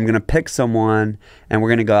 and I'm going to pick someone, and we're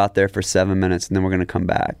going to go out there for 7 minutes, and then we're going to come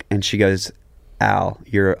back. And she goes, Al,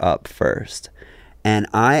 you're up first. And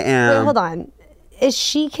I am... Wait, hold on. Is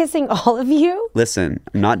she kissing all of you? Listen,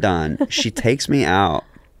 I'm not done. She takes me out.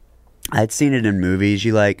 I'd seen it in movies.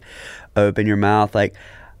 You, like, open your mouth. Like,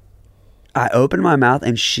 I opened my mouth,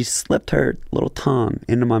 and she slipped her little tongue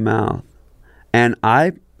into my mouth. And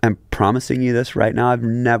I... I'm promising you this right now. I've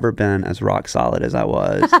never been as rock solid as I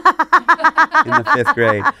was in the 5th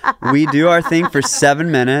grade. We do our thing for 7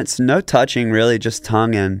 minutes. No touching, really, just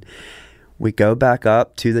tongue. And we go back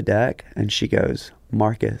up to the deck, and she goes,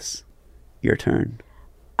 Marcus, your turn.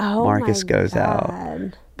 Oh, Marcus my goes God.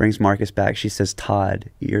 out. Brings Marcus back. She says, Todd,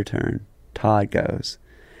 your turn. Todd goes.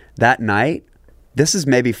 That night, this is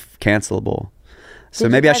maybe cancelable. So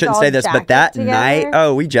Did maybe you I guys shouldn't all say this, jack but it that together?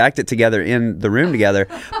 night, we jacked it together in the room together.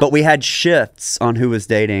 But we had shifts on who was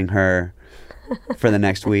dating her for the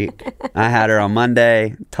next week. I had her on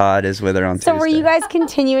Monday. Todd is with her on Tuesday. So were you guys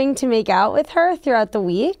continuing to make out with her throughout the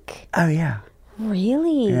week? Oh, yeah.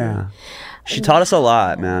 Really? Yeah. She taught us a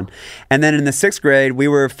lot, man. And then in the 6th grade, we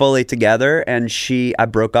were fully together, and I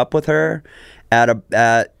broke up with her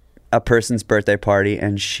at a person's birthday party,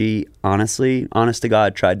 and she honest to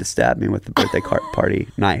God, tried to stab me with the birthday party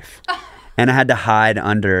knife. And I had to hide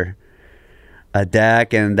under a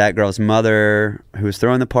deck, and that girl's mother, who was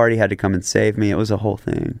throwing the party, had to come and save me. It was a whole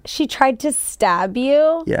thing. She tried to stab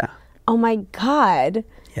you? Yeah. Oh my God.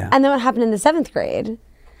 Yeah. And then what happened in the 7th grade?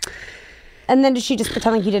 And then did she just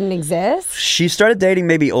pretend like you didn't exist? She started dating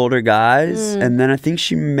maybe older guys, and then I think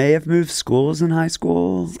she may have moved schools in high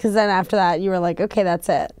school. Because then after that, you were like, okay, that's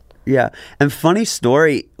it. Yeah. And funny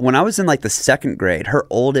story, when I was in like the 2nd grade, her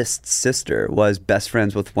oldest sister was best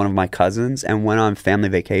friends with one of my cousins and went on family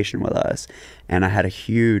vacation with us. And I had a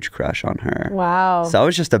huge crush on her. Wow. So I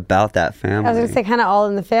was just about that family. I was going to say kind of all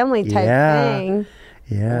in the family type thing.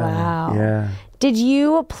 Yeah. Wow. Yeah. Did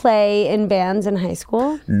you play in bands in high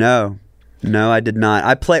school? No, I did not.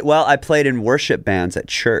 I played in worship bands at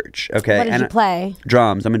church. Okay. What did you play?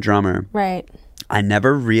 Drums. I'm a drummer. Right. I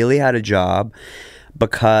never really had a job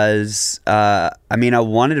because, I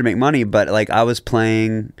wanted to make money, but like I was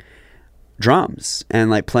playing drums and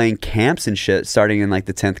like playing camps and shit starting in like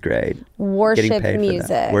the 10th grade. Worship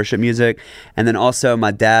music. Worship music. And then also my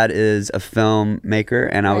dad is a filmmaker,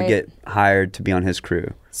 and I would get hired to be on his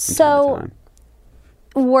crew from time to time.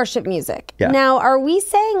 Worship music. Yeah. Now, are we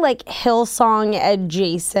saying like Hillsong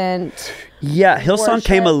adjacent? Yeah, Hillsong worship?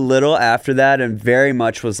 came a little after that and very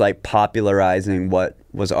much was like popularizing what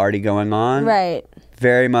was already going on. Right.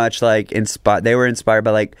 Very much like they were inspired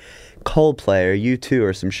by like Coldplay or U2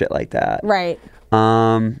 or some shit like that. Right.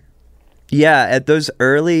 Yeah, at those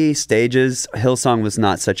early stages, Hillsong was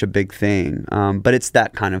not such a big thing, but it's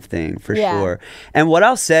that kind of thing for sure. And what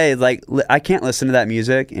I'll say is, like, I can't listen to that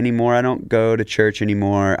music anymore. I don't go to church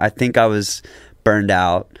anymore. I think I was burned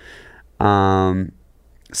out.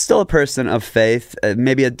 Still a person of faith,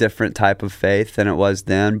 maybe a different type of faith than it was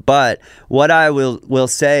then. But what I will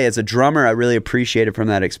say as a drummer, I really appreciated from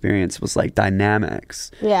that experience was like dynamics.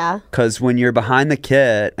 Yeah. Because when you're behind the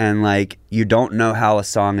kit and like you don't know how a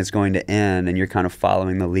song is going to end and you're kind of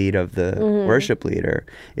following the lead of the worship leader,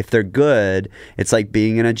 if they're good, it's like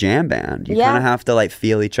being in a jam band. You kind of have to like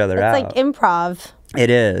feel each other out. It's like improv. It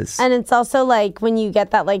is. And it's also like when you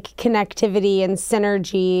get that like connectivity and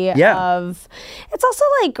synergy of, it's also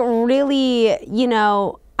like really,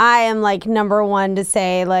 I am like number one to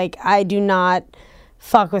say like, I do not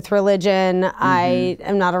fuck with religion. I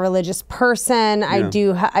am not a religious person.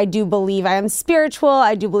 Yeah. I do believe I am spiritual.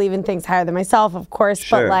 I do believe in things higher than myself, of course,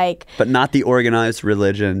 sure. But not the organized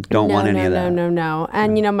religion. Don't want any of that. No.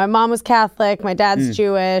 And my mom was Catholic, my dad's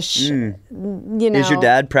Jewish. Is your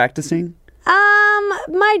dad practicing?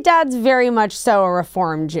 My dad's very much so a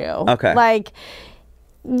Reformed Jew. Okay. Like,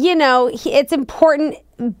 it's important.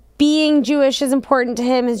 Being Jewish is important to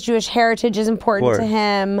him. His Jewish heritage is important to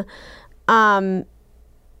him. And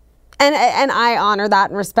I honor that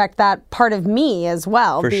and respect that part of me as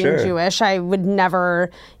well. Being Jewish, I would never,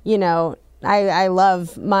 I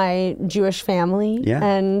love my Jewish family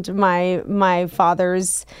and my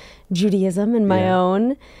father's Judaism and my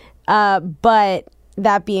own. But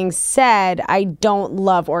that being said, I don't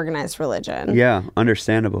love organized religion. Yeah,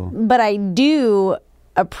 understandable. But I do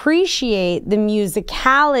appreciate the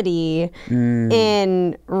musicality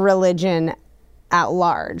in religion at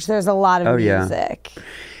large. There's a lot of music. Yeah.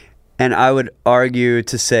 And I would argue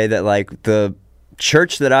to say that like the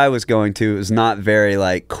church that I was going to was not very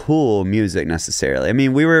like cool music necessarily. I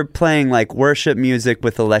mean, we were playing like worship music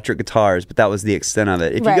with electric guitars, but that was the extent of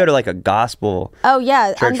it. If you go to like a gospel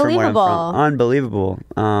church unbelievable.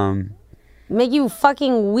 Make you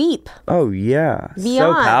fucking weep. Oh yeah. Beyond.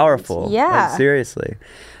 So powerful. Yeah. Like, seriously.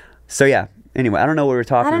 So yeah. Anyway, I don't know what we were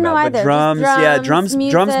talking about. Either. But drums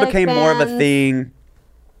music, became bands. more of a thing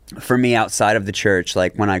for me outside of the church,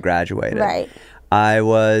 like when I graduated. Right. I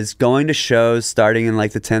was going to shows starting in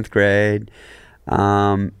like the 10th grade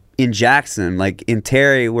in Jackson. Like in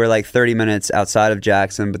Terry, we're like 30 minutes outside of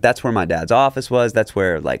Jackson, but that's where my dad's office was. That's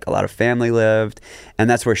where like a lot of family lived, and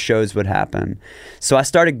that's where shows would happen. So I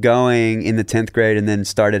started going in the 10th grade and then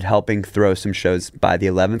started helping throw some shows by the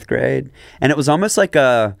 11th grade. And it was almost like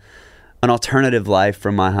an alternative life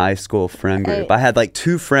from my high school friend group. I had like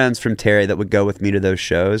 2 friends from Terry that would go with me to those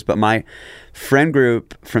shows, but my friend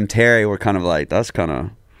group from Terry were kind of like, that's kind of,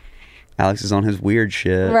 Alex is on his weird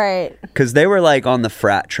shit. Right. Because they were like on the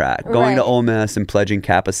frat track, going to Ole Miss and pledging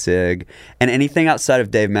Kappa Sig, and anything outside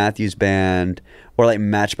of Dave Matthews Band or like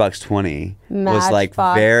Matchbox 20 was like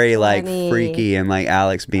very 20. Like freaky, and like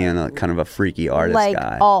Alex being a kind of a freaky artist like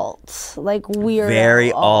guy. Alt, like weird.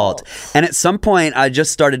 Very alt. And at some point I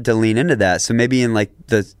just started to lean into that. So maybe in like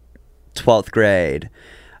the 12th grade,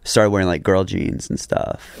 started wearing like girl jeans and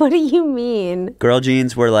stuff. What do you mean? Girl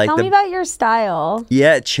jeans were like Tell me about your style.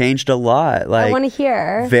 Yeah, it changed a lot. Like, I want to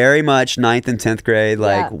hear. Very much 9th and 10th grade.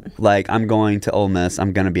 Like I'm going to Ole Miss.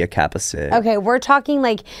 I'm going to be a Kappa Sig. Okay, we're talking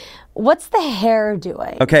like, what's the hair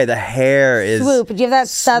doing? Okay, the hair is swoop. Do you have that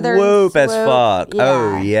southern swoop as fuck? Yeah.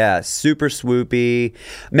 Oh yeah, super swoopy.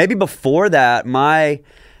 Maybe before that, my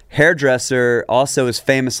hairdresser also is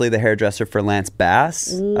famously the hairdresser for Lance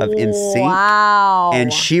Bass of NSYNC. Wow.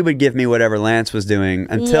 And she would give me whatever Lance was doing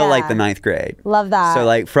until like the 9th grade. Love that. So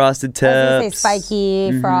like frosted tips. I was gonna say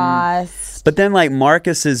spiky, frost. But then like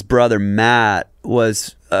Marcus's brother Matt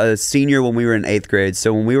was a senior when we were in 8th grade.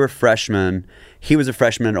 So when we were freshmen, he was a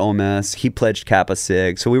freshman at Ole Miss. He pledged Kappa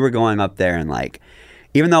Sig. So we were going up there and like,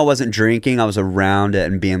 even though I wasn't drinking, I was around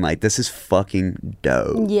it and being like, this is fucking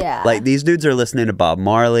dope. Yeah. Like, these dudes are listening to Bob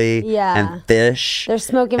Marley and Fish. They're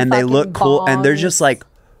smoking and they look cool. And they're bongs.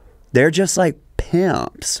 just like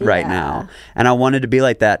pimps right now. And I wanted to be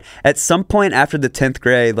like that. At some point after the 10th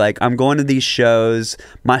grade, like, I'm going to these shows.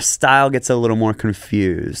 My style gets a little more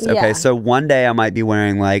confused. Okay. Yeah. So one day I might be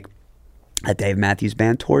wearing like a Dave Matthews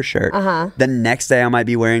Band tour shirt. The next day I might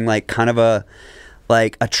be wearing like kind of a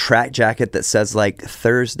track jacket that says like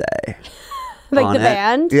Thursday. Like on the it.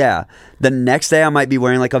 band? Yeah. The next day I might be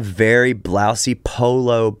wearing like a very blousy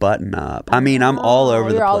polo button up. I mean, I'm all over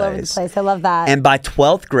the place. You're all over the place. I love that. And by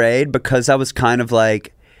 12th grade, because I was kind of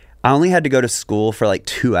like, I only had to go to school for like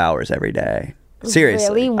 2 hours every day.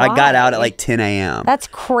 Seriously. Really? I got out Why? at like 10 a.m. That's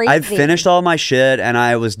crazy. I finished all my shit and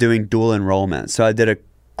I was doing dual enrollment. So I did a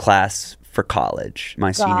class for college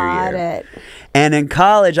my senior year. Got it. And in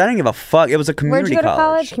college, I didn't give a fuck. It was a community Where'd you go to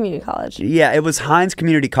college. college? Community college. Yeah, it was Hines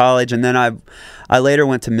Community College, and then I later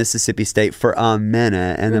went to Mississippi State for a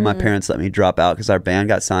minute, and then my parents let me drop out because our band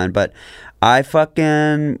got signed. But I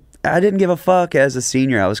didn't give a fuck as a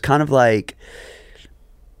senior. I was kind of like,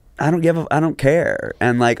 I don't care.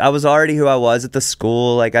 And like, I was already who I was at the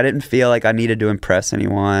school. Like, I didn't feel like I needed to impress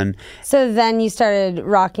anyone. So then you started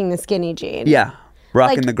rocking the skinny jean. Yeah.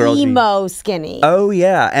 Rocking like the girl jeans. emo skinny. Oh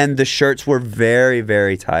yeah, and the shirts were very,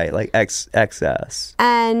 very tight, like XS.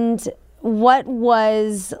 And what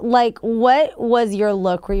was your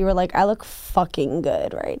look where you were like, I look fucking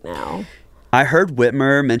good right now? I heard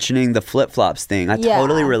Whitmer mentioning the flip-flops thing. I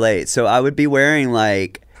totally relate. So I would be wearing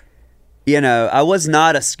like, I was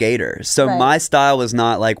not a skater. So my style was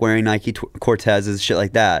not like wearing Nike Cortezes, shit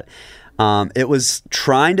like that. It was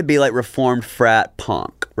trying to be like reformed frat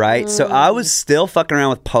punk, right? So I was still fucking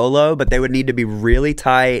around with polo, but they would need to be really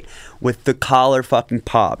tight with the collar fucking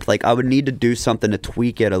popped. Like, I would need to do something to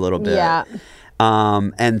tweak it a little bit. Yeah.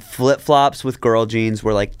 And flip-flops with girl jeans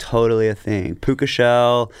were like totally a thing. Puka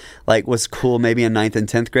shell like was cool maybe in 9th and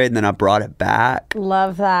 10th grade, and then I brought it back.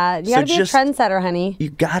 Love that. You gotta be a trendsetter, honey.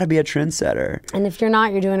 You gotta be a trendsetter. And if you're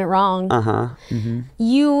not, you're doing it wrong.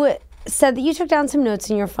 You said that you took down some notes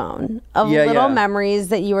in your phone of little memories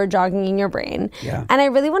that you were jogging in your brain. Yeah. And I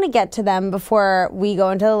really want to get to them before we go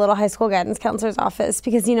into the little high school guidance counselor's office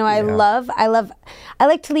because, I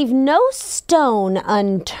like to leave no stone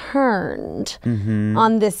unturned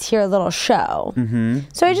on this here little show.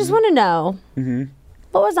 So I just want to know,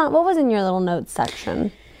 what was in your little notes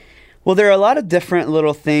section? Well, there are a lot of different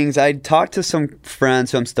little things. I talked to some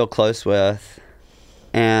friends who I'm still close with,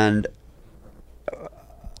 and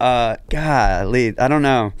golly, I don't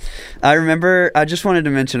know. I remember, I just wanted to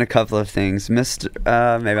mention a couple of things. Mr.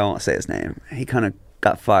 Maybe I won't say his name. He kind of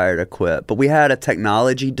got fired or quit. But we had a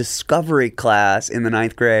technology discovery class in the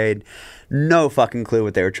 9th grade. No fucking clue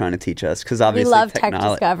what they were trying to teach us because obviously we love tech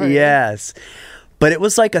discovery. Yes. But it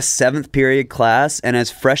was like a 7th period class, and as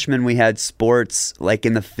freshmen we had sports like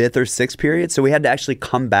in the 5th or 6th period, so we had to actually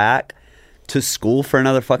come back to school for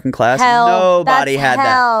another fucking class. Nobody had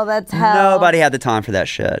that. That's hell. Nobody had the time for that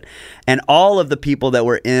shit. And all of the people that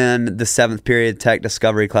were in the 7th period tech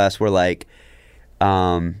discovery class were like,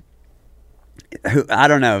 I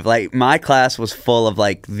don't know, like my class was full of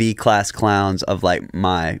like the class clowns of like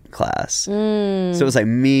my class. So it was like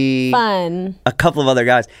me, fun, a couple of other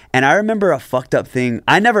guys. And I remember a fucked up thing.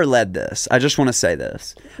 I never led this. I just want to say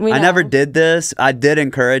this. I never did this. I did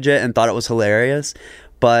encourage it and thought it was hilarious.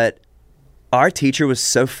 But our teacher was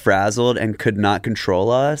so frazzled and could not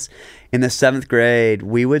control us. In the 7th grade,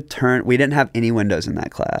 we didn't have any windows in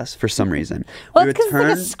that class for some reason. Well, it's because it's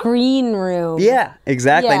like a screen room. Yeah,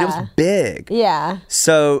 exactly. And it was big. Yeah.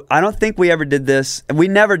 So I don't think we ever did this. We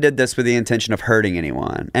never did this with the intention of hurting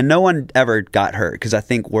anyone. And no one ever got hurt because I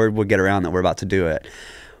think word would get around that we're about to do it.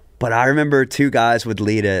 But I remember 2 guys would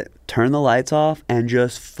lead it, turn the lights off, and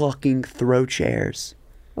just fucking throw chairs.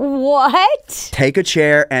 What? Take a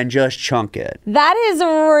chair and just chunk it. That is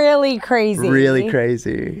really crazy. Really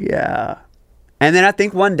crazy. Yeah. And then I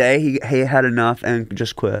think one day he had enough and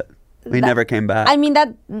just quit. He never came back. I mean,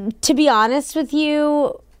 that, to be honest with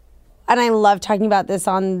you, and I love talking about this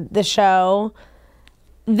on the show,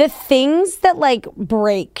 the things that like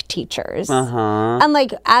break teachers. And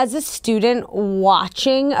like as a student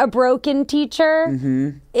watching a broken teacher,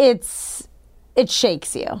 it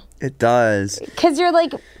shakes you. It does. Because you're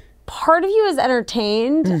like, part of you is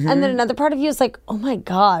entertained, and then another part of you is like, oh my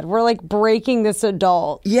God, we're like breaking this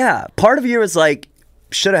adult. Yeah. Part of you is like,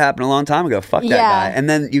 should have happened a long time ago. Fuck that guy. And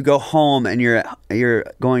then you go home and you're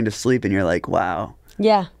going to sleep and you're like, wow.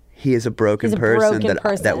 Yeah. He is a broken person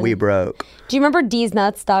that we broke. Do you remember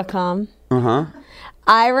DSnuts.com?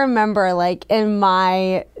 I remember like in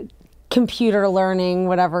my computer learning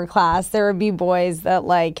whatever class, there would be boys that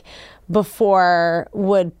like before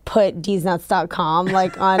would put DSnuts.com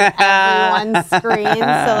like on everyone's screen.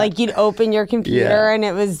 So like you'd open your computer and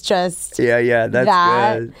it was just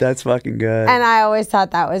that's good. That's fucking good. And I always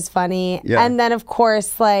thought that was funny. Yeah. And then of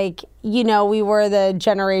course, like, you know, we were the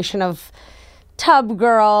generation of Tub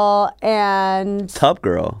Girl and Tub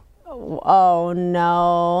Girl. Oh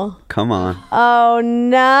no. Come on. Oh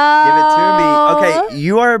no. Give it to me. Okay,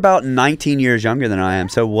 you are about 19 years younger than I am.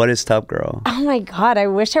 So what is Tub Girl? Oh my God, I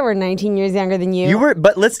wish I were 19 years younger than you. You were,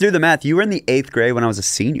 but let's do the math. You were in the 8th grade when I was a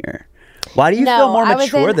senior. Why do you feel more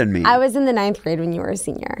mature than me? I was in the 9th grade when you were a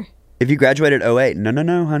senior. If you graduated 08,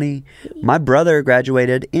 no, honey. My brother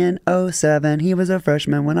graduated in 07. He was a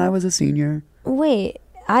freshman when I was a senior. Wait,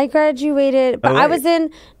 I graduated, but I was in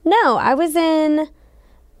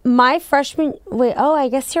my freshman. Wait, I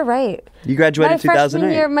guess you're right. You graduated in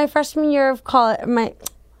 2008. My freshman year of college, my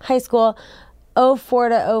high school, 04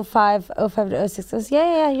 to 05, 05 to 06.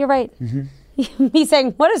 Yeah, you're right. Me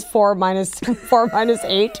saying, what is 4 minus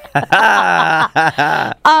 8?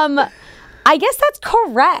 I guess that's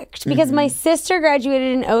correct because my sister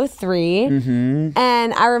graduated in 03.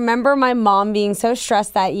 And I remember my mom being so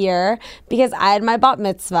stressed that year because I had my bat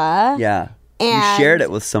mitzvah. Yeah. And you shared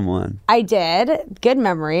it with someone. I did. Good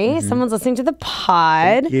memory. Someone's listening to the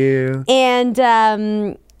pod. Thank you.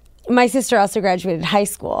 And my sister also graduated high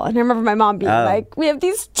school. And I remember my mom being like, we have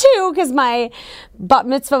these two, because my bat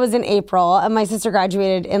mitzvah was in April and my sister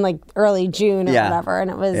graduated in like early June or whatever.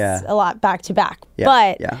 And it was a lot back to back.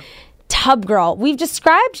 But Tub Girl, we've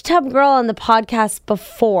described Tub Girl on the podcast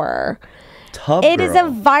before. It is a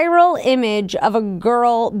viral image of a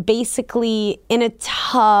girl basically in a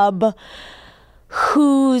tub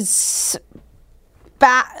who's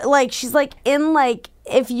like she's like in like,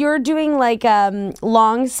 if you're doing like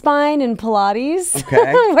long spine in Pilates,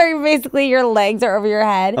 where basically your legs are over your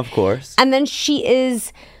head, of course, and then she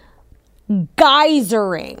is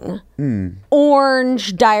geysering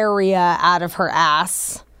orange diarrhea out of her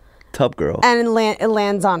ass. Tub Girl. And it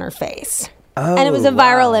lands on her face. And it was a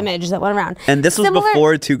viral image that went around. And this was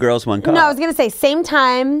before Two Girls, One Cup. No, I was going to say same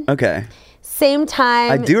time. Okay. Same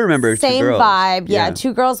time. I do remember same Two Girls. Vibe. Yeah,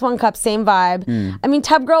 Two Girls, One Cup, same vibe. I mean,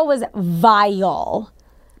 Tub Girl was vile.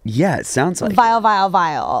 Yeah, it sounds like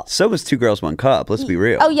vile. So was Two Girls, One Cup. Let's be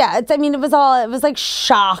real. Oh yeah, it was like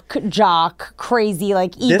shock jock crazy,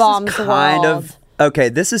 like E-Bombs world. Okay,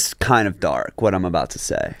 this is kind of dark, what I'm about to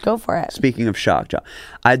say. Go for it. Speaking of shock jock,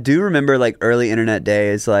 I do remember like early internet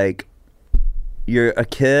days, like you're a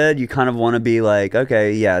kid, you kind of want to be like,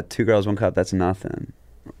 okay, yeah, Two Girls, One Cup, that's nothing.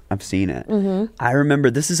 I've seen it. I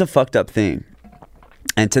remember, this is a fucked up thing.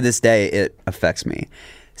 And to this day, it affects me.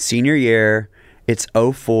 Senior year, it's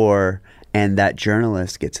 04, and that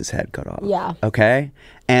journalist gets his head cut off. Yeah. Okay?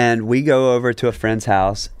 And we go over to a friend's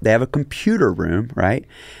house. They have a computer room, right?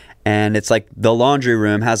 And it's like the laundry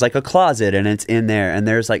room has like a closet, and it's in there. And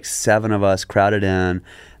there's like 7 of us crowded in.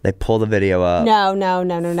 They pull the video up.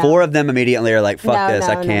 No. 4 of them immediately are like, fuck this,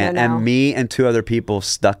 I can't. No. And me and 2 other people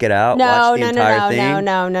stuck it out, watched the entire thing.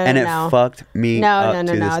 And it fucked me up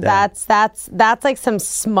to this day. That's like some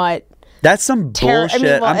smut. That's some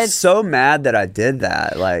bullshit. I'm so mad that I did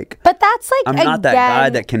that. Like, but that's like, I'm not that guy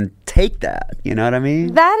that can take that. You know what I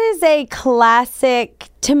mean? That is a classic,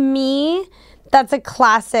 to me, that's a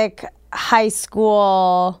classic high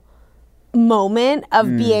school moment of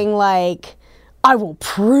being like, I will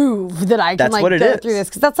prove that I can like go through this.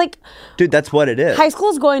 Because that's like, dude, that's what it is. High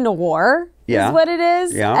school's going to war. Yeah. is what it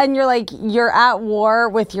is. Yeah. And you're at war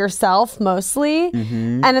with yourself mostly.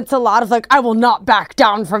 Mm-hmm. And it's a lot of I will not back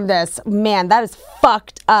down from this. Man, that is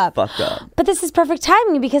fucked up. Fucked up. But this is perfect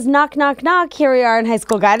timing because knock, knock, knock. Here we are in high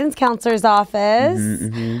school guidance counselor's office.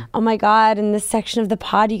 Mm-hmm. Oh my God. In this section of the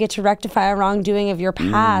pod, you get to rectify a wrongdoing of your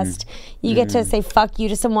past. You get to say fuck you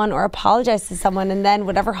to someone or apologize to someone. And then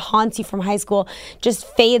whatever haunts you from high school just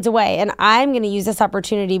fades away. And I'm going to use this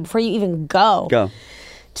opportunity before you even go. To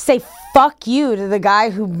say fuck you to the guy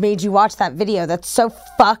who made you watch that video. That's so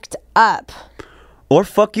fucked up. Or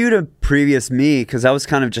fuck you to previous me, because I was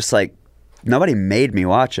kind of just nobody made me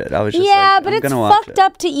watch it. I was just but it's fucked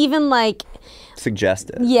up to even suggest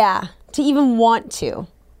it. Yeah, to even want to,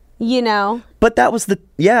 But that was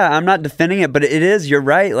I'm not defending it, but it is, you're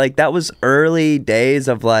right. That was early days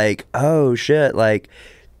of oh shit,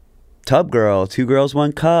 Tub Girl, 2 Girls,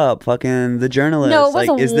 1 Cup, fucking The Journalist. No, it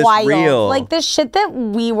was is this wild. real? The shit that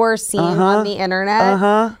we were seeing on the internet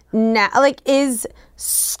now, is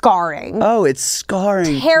scarring. Oh, it's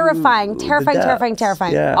scarring. Terrifying. to Terrifying. the Terrifying. depths.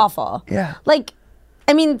 Terrifying. Yeah. Awful. Yeah.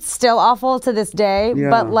 Still awful to this day, Yeah.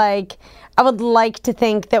 but I would like to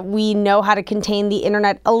think that we know how to contain the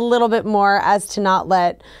internet a little bit more as to not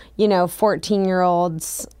let,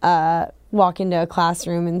 14-year-olds walk into a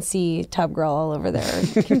classroom and see Tub Girl all over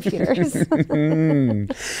their computers.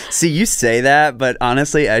 See, you say that, but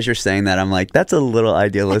honestly, as you're saying that, I'm that's a little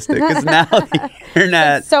idealistic, because now the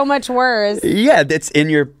internet... It's so much worse. Yeah, it's in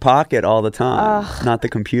your pocket all the time, not the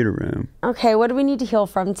computer room. Okay, what do we need to heal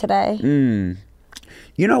from today?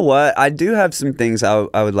 You know what? I do have some things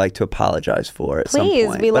I would like to apologize for at some Please,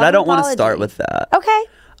 point. we But love I an don't want to apology. start with that. Okay.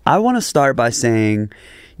 I want to start by saying,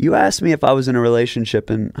 you asked me if I was in a relationship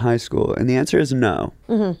in high school, and the answer is no.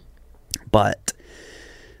 Mm-hmm. But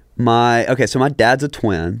my dad's a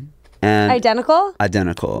twin. And Identical?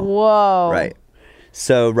 Identical. Whoa. Right.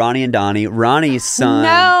 So Ronnie and Donnie. Ronnie's son.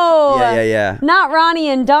 No. Yeah. Not Ronnie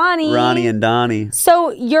and Donnie. Ronnie and Donnie. So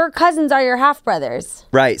your cousins are your half-brothers.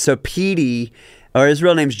 Right. So Petey, or his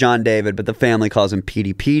real name's John David, but the family calls him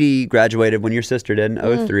Petey. Petey graduated when your sister did in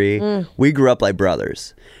 2003. We grew up like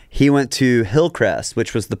brothers. He went to Hillcrest,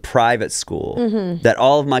 which was the private school that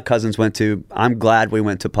all of my cousins went to. I'm glad we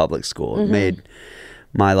went to public school. It made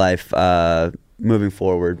my life moving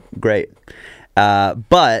forward great.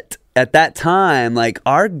 But at that time,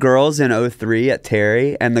 our girls in 2003 at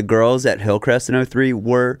Terry and the girls at Hillcrest in 2003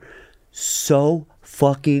 were so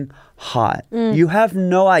fucking hot. You have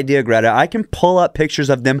no idea, Greta. I can pull up pictures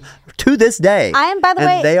of them to this day. By the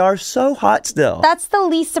way, they are so hot still. That's the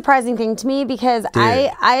least surprising thing to me because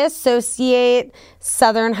I associate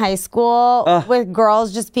Southern high school with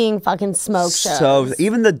girls just being fucking smoke shows. So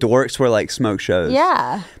even the dorks were smoke shows.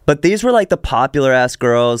 Yeah. But these were the popular ass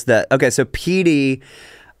girls that, so Petey,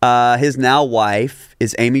 his now wife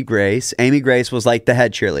is Amy Grace. Amy Grace was the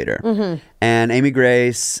head cheerleader. And Amy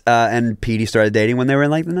Grace and Petey started dating when they were in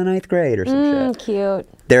the 9th grade or some shit. Cute.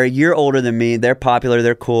 They're a year older than me. They're popular.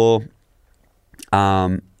 They're cool.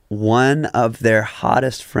 One of their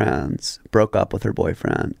hottest friends broke up with her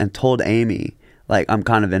boyfriend and told Amy, I'm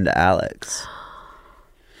kind of into Alex.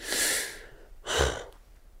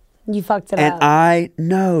 You fucked it And up.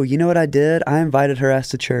 no, you know what I did? I invited her ass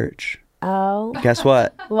to church. Oh. Guess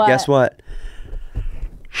what? What? Guess what?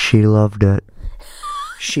 She loved it.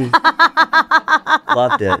 She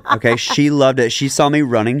loved it. Okay, she loved it. She saw me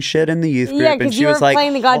running shit in the youth group, Yeah, and because she you were was like,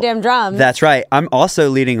 playing the goddamn drums. "That's right. I'm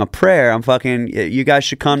also leading a prayer. I'm fucking. You guys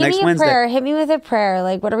should come Give next me a Wednesday." prayer. Hit me with a prayer.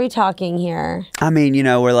 What are we talking here? I mean,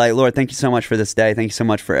 we're Lord, thank you so much for this day. Thank you so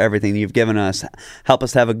much for everything that you've given us. Help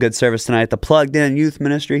us have a good service tonight at the Plugged In Youth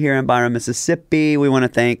Ministry here in Byron, Mississippi. We want to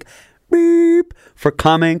thank Beep for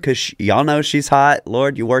coming because y'all know she's hot.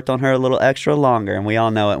 Lord, you worked on her a little extra longer, and we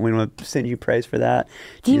all know it. We want to send you praise for that.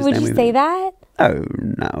 Would you say that? Oh,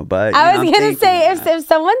 no, but... I was going to say, if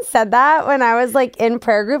someone said that when I was, in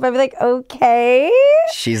prayer group, I'd be like, okay.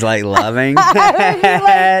 She's, loving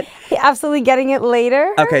I would be, absolutely getting it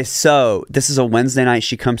later. Okay, so this is a Wednesday night.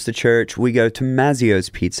 She comes to church. We go to Mazzio's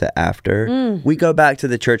Pizza after. We go back to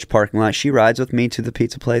the church parking lot. She rides with me to the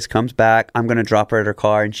pizza place, comes back. I'm going to drop her at her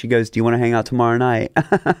car, and she goes, "Do you want to hang out tomorrow night?"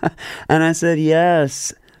 And I said,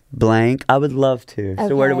 "Yes, blank. I would love to."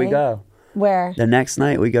 So where do we Okay. go? Where? The next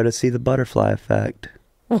night, we go to see The Butterfly Effect.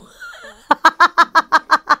 All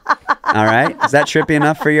right? Is that trippy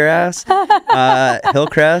enough for your ass?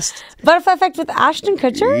 Hillcrest. Butterfly Effect with Ashton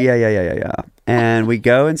Kutcher? Yeah. And we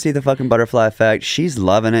go and see the fucking Butterfly Effect. She's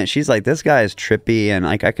loving it. She's like, this guy is trippy. And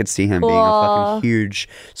I could see him being a fucking huge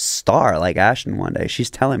star like Ashton one day. She's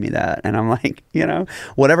telling me that. And I'm like,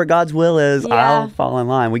 whatever God's will is, I'll fall in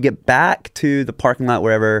line. We get back to the parking lot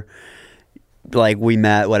wherever, we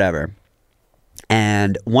met, whatever.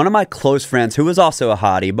 And one of my close friends, who was also a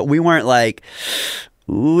hottie, but we weren't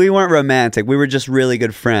romantic. We were just really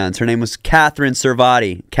good friends. Her name was Catherine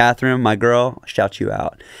Servati. Catherine, my girl, shout you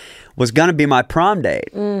out, was going to be my prom date.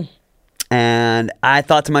 And I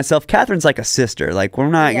thought to myself, Catherine's like a sister. Like, we're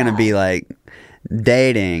not going to be like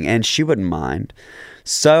dating, and she wouldn't mind.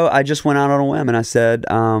 So I just went out on a whim and I said,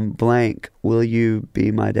 blank, will you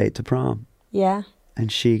be my date to prom? Yeah.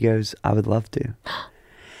 And she goes, I would love to.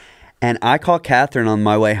 And I call Catherine on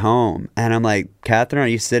my way home and I'm like, Catherine, are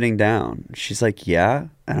you sitting down? She's like, yeah.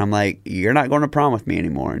 And I'm like, you're not going to prom with me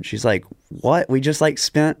anymore. And she's like, what? We just like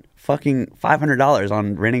spent fucking $500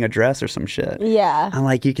 on renting a dress or some shit. Yeah. I'm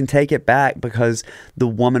like, you can take it back because the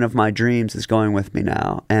woman of my dreams is going with me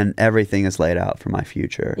now and everything is laid out for my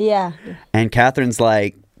future. Yeah. And Catherine's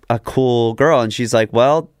like a cool girl. And she's like,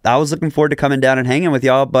 well, I was looking forward to coming down and hanging with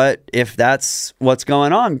y'all, but if that's what's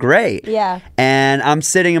going on, great. Yeah. And I'm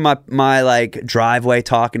sitting in my like driveway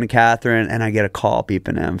talking to Catherine and I get a call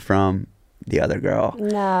beeping in from the other girl.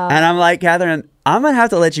 No. And I'm like, Catherine, I'm going to have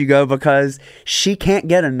to let you go because she can't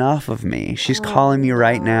get enough of me. She's calling me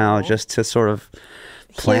right now just to sort of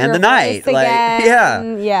plan your the night. voice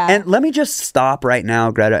again. Yeah. And let me just stop right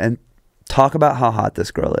now, Greta, and talk about how hot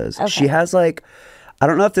this girl is. Okay. She has like, I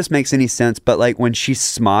don't know if this makes any sense, but like when she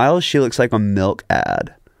smiles, she looks like a milk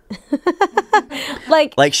ad.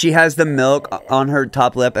 Like she has the milk on her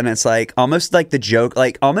top lip and it's like almost like the joke,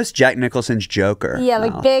 like almost Jack Nicholson's Joker. Yeah,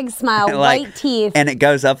 like mouth. big smile, Like, white teeth. And it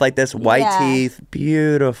goes up like this, white teeth,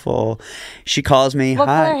 beautiful. She calls me, What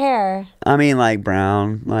hi. color hair? I mean like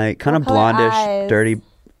brown, like kind of color blondish, eyes? dirty.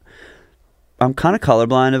 I'm kind of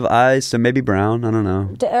colorblind of eyes, so maybe brown. I don't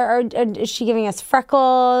know. Or is she giving us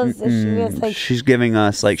freckles? Is she giving us like She's giving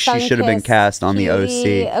us like she should have been sun-kissed cast on the OC.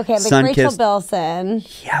 cutie? Okay, like Rachel Sun-kissed- Bilson.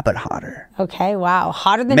 Yeah, but hotter. Okay, wow,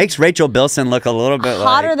 hotter than Makes Rachel Bilson look a little bit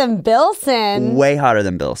hotter than Bilson. way hotter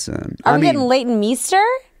than Bilson. Are I we mean, getting Leighton Meester?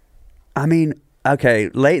 I mean, okay,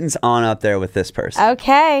 Leighton's on up there with this person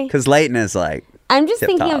Okay, because Leighton is like. I'm just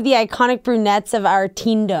tip-top. thinking of the iconic brunettes of our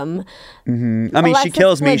teendom. I mean, she Alexis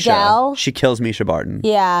kills Misha. Bledel. She kills Misha Barton.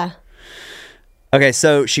 Yeah. Okay,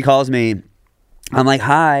 so she calls me. I'm like,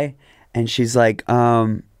 hi. And she's like,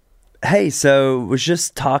 hey, so was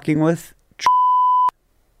just talking with...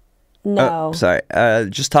 No. Sorry.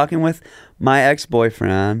 Just talking with my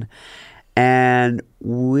ex-boyfriend. And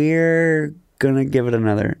we're going to give it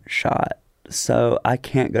another shot. So I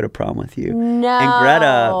can't go to prom with you. No. And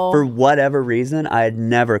Greta, for whatever reason, I had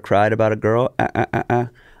never cried about a girl.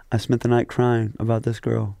 I spent the night crying about this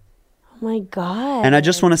girl. Oh my God. And I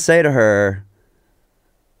just want to say to her,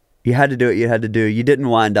 you had to do what you had to do. You didn't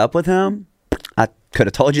wind up with him. I could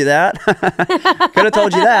have told you that. Could have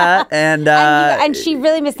told you that. And she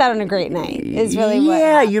really missed out on a great night. Is really what.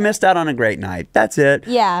 Yeah, happened. you missed out on a great night. That's it.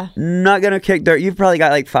 Yeah. Not gonna kick dirt. You've probably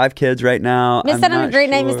got like 5 kids right now. Missed out on a great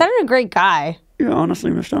night. Missed out on a great guy. You honestly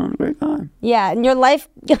missed out on a great time. Yeah, and your life,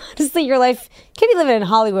 honestly, your life could be living in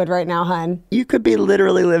Hollywood right now, hun. You could be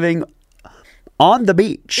literally living on the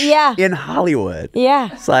beach. Yeah. In Hollywood.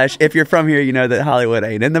 Yeah. / if you're from here, you know that Hollywood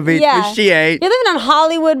ain't in the beach, Yeah. but she ain't. You're living on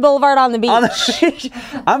Hollywood Boulevard on the beach. On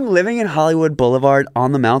the- I'm living in Hollywood Boulevard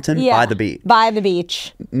on the mountain by the beach. By the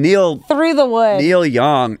beach. Neil Through the woods. Neil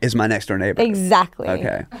Young is my next door neighbor. Exactly.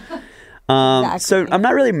 Okay. Exactly. So I'm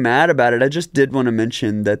not really mad about it. I just did want to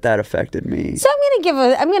mention that affected me. So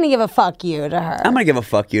I'm gonna give a fuck you to her. I'm gonna give a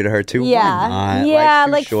fuck you to her too. Yeah. Why not? Yeah,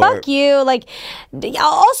 Too like short. fuck you. Like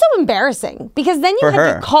also embarrassing because then you For had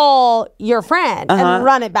her. to call your friend and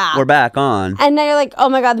run it back. We're back on. And now you're like, oh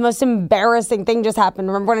my God, the most embarrassing thing just happened.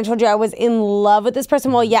 Remember when I told you I was in love with this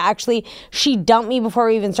person? Well, yeah, actually, she dumped me before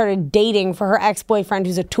we even started dating for her ex-boyfriend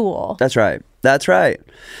who's a tool. That's right. That's right.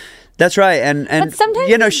 That's right. And But sometimes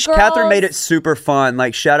you know, these Catherine made girls- it super fun.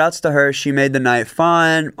 Like, shout outs to her. She made the night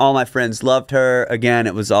fun. All my friends loved her. Again,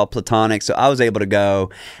 it was all platonic. So I was able to go.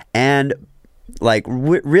 And like,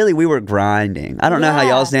 really, we were grinding. I don't know how Yeah.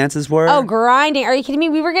 y'all's dances were. Oh, grinding. Are you kidding me?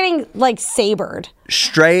 We were getting like sabered.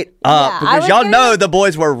 Straight up. Yeah, I because was y'all getting- know the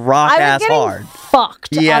boys were rock I was ass getting hard.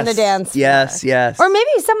 fucked on Yes, the dance floor. yes, yes. Or maybe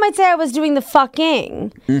some might say I was doing the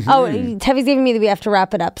fucking. Mm-hmm. Oh, Tevi's giving me the we have to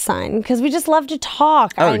wrap it up sign because we just love to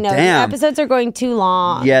talk. Oh, I know damn. the episodes are going too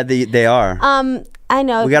long. Yeah, they are. I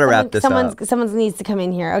know. We gotta wrap this up. Someone needs to come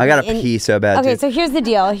in here. I gotta and- pee so bad, Okay, too. so here's the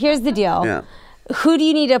deal. Yeah. Who do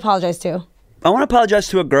you need to apologize to? I want to apologize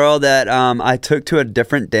to a girl that I took to a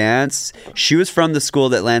different dance. She was from the school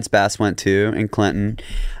that Lance Bass went to in Clinton.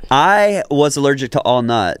 I was allergic to all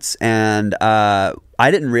nuts, and I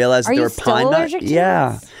didn't realize Are there you were still pine nuts. allergic to Yeah,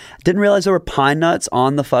 nuts? didn't realize there were pine nuts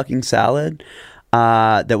on the fucking salad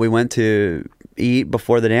that we went to eat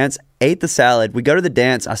before the dance. Ate the salad. We go to the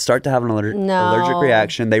dance. I start to have an allergic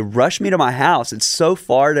reaction. They rush me to my house. It's so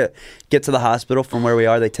far to get to the hospital from where we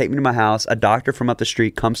are. They take me to my house. A doctor from up the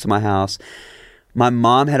street comes to my house. My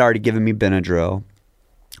mom had already given me Benadryl.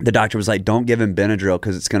 The doctor was like, don't give him Benadryl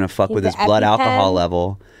because it's going to fuck with his blood alcohol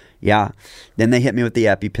level. Yeah. Then they hit me with the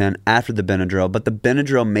EpiPen after the Benadryl. But the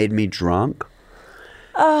Benadryl made me drunk.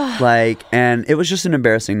 And it was just an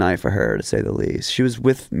embarrassing night for her, to say the least. She was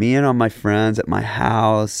with me and all my friends at my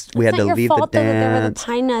house. We had to leave the dance. There were the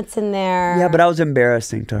pine nuts in there. Yeah, but I was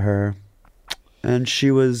embarrassing to her. And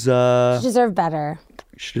she was... she deserved better.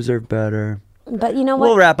 She deserved better. But you know what?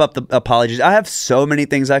 We'll wrap up the apologies. I have so many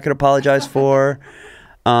things I could apologize for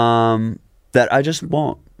that I just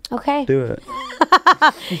won't do it.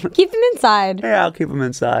 Keep them inside. Yeah, I'll keep them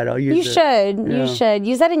inside. I'll use You should. Yeah. You should.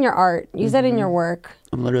 Use that in your art. Use that in your work.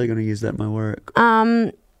 I'm literally going to use that in my work.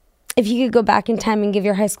 If you could go back in time and give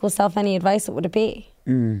your high school self any advice, what would it be?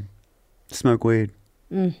 Smoke weed.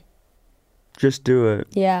 Just do it.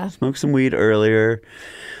 Yeah. Smoke some weed earlier.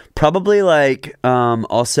 Probably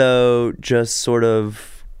also just sort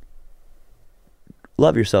of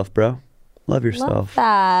love yourself, bro. Love yourself. Love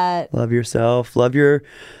that. Love yourself. Love your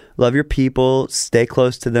people. Stay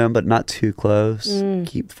close to them, but not too close.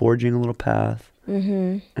 Keep forging a little path.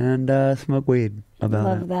 And smoke weed about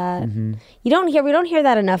Love it. that. We don't hear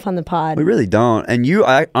that enough on the pod. We really don't. And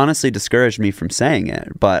I honestly discouraged me from saying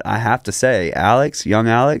it, but I have to say, young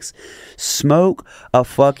Alex, smoke a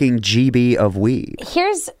fucking GB of weed.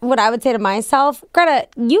 Here's what I would say to myself. Greta,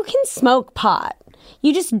 you can smoke pot.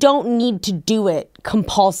 You just don't need to do it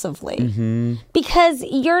compulsively. Because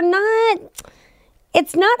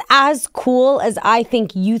it's not as cool as I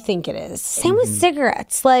think you think it is. Same with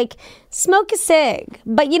cigarettes. Smoke a cig,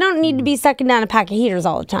 but you don't need to be sucking down a pack of heaters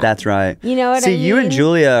all the time. That's right. You know what I mean? See, you and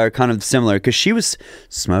Julia are kind of similar because she was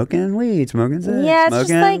smoking weed, smoking cigs, yeah, it's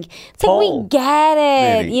just it's we get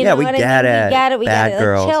it. Maybe. You know we what get I mean? it. We get it. We Bad get it.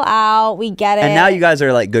 girls. Chill out. We get it. And now you guys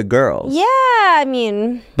are good girls. Yeah, I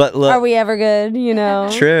mean, but look, are we ever good? You know.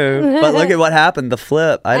 True. But look at what happened. The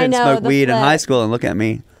flip. I didn't smoke weed in high school, and look at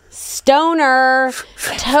me. Stoner,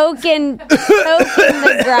 token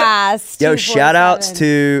the grass. Yo, shout outs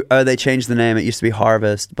to, they changed the name. It used to be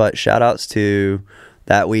Harvest, but shout outs to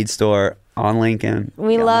that weed store on Lincoln.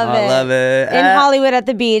 We love it. I love it. In Hollywood at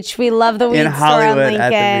the beach. We love the weed store on Lincoln.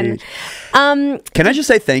 At the beach. Can I just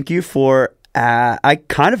say thank you for, I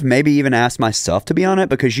kind of maybe even asked myself to be on it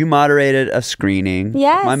because you moderated a screening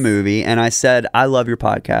of my movie and I said, I love your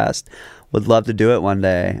podcast. Would love to do it one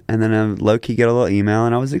day. And then I low-key get a little email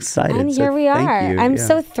and I was excited. And here we are. I'm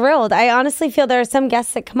so thrilled. I honestly feel there are some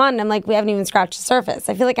guests that come on and I'm like, we haven't even scratched the surface.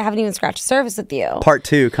 I feel like I haven't even scratched the surface with you. Part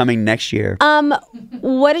 2 coming next year.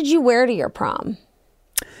 What did you wear to your prom?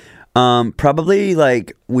 Probably I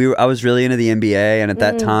was really into the NBA and at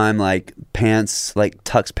that time pants,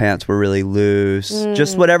 tux pants were really loose.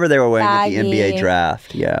 Just whatever they were wearing Baggy. at the NBA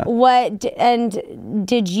draft. Yeah.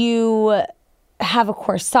 Did you have a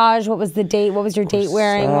corsage? What was the date? What was your date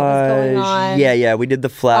wearing? What was going on? Yeah. We did the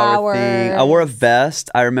flower thing. I wore a vest.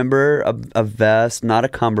 I remember a vest, not a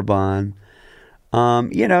cummerbund.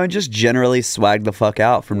 And just generally swagged the fuck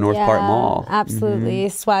out from North Park Mall. Absolutely.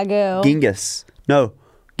 Swagoo. Genghis. No,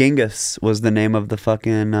 Genghis was the name of the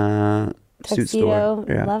fucking suit store.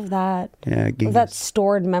 Yeah. Love that. Yeah, Genghis. Was that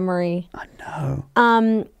stored memory? I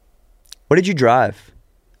know. What did you drive?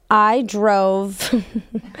 I drove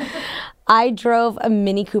a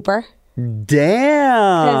Mini Cooper.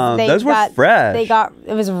 Damn, those were fresh.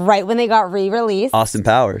 It was right when they got re-released. Austin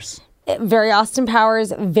Powers. Very Austin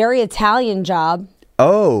Powers, very Italian job.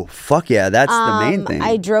 Oh, fuck yeah, that's the main thing.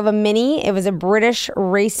 I drove a Mini. It was a British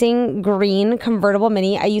Racing green convertible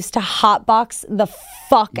Mini. I used to hotbox the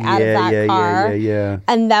fuck out of that car. Yeah.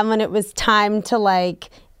 And then when it was time to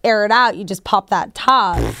air it out, you just pop that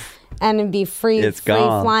top and it'd be free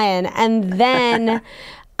flying. And then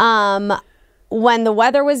when the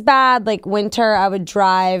weather was bad, winter, I would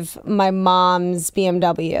drive my mom's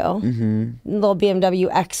BMW, little BMW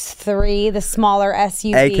X3, the smaller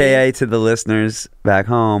SUV. AKA to the listeners back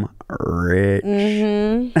home, rich.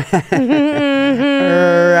 Rich.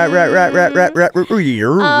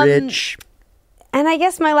 And I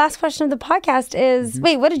guess my last question of the podcast is,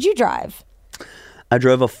 wait, what did you drive? I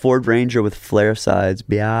drove a Ford Ranger with flare sides,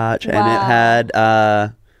 biatch, and it had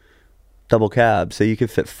double cab, so you could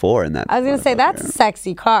fit 4 in that. I was gonna say that's a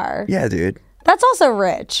sexy car. Yeah, dude. That's also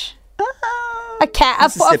rich. A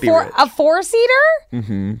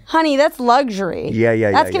 4-seater? Honey, that's luxury.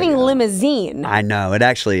 Yeah. That's giving limousine. I know, it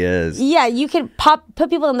actually is. Yeah, you could put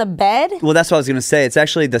people in the bed. Well, that's what I was gonna say. It's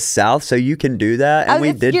actually the South, so you can do that, and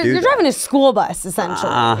we did do that. You're driving a school bus, essentially.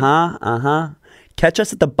 catch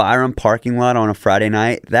us at the Byram parking lot on a Friday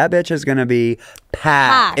night. That bitch is gonna be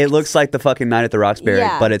packed. It looks like the fucking Night at the Roxbury,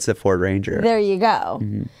 but it's a Ford Ranger. There you go.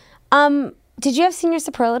 Did you have senior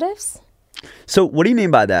superlatives? So what do you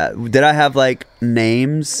mean by that? Did I have like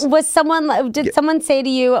names? Did someone say to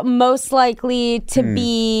you most likely to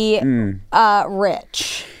be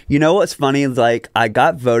rich? You know what's funny? Like, I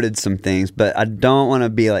got voted some things, but I don't want to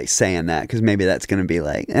be like saying that because maybe that's going to be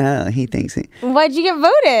like, oh, he thinks he. Why'd you get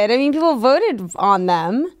voted? I mean, people voted on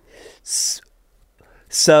them.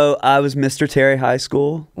 So I was Mr. Terry High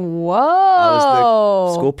School. Whoa. I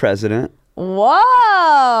was the school president.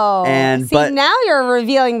 Whoa. But now you're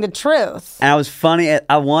revealing the truth. And I was funny.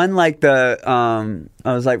 I won like I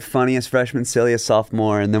was like funniest freshman, silliest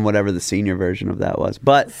sophomore, and then whatever the senior version of that was.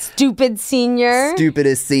 But stupid senior.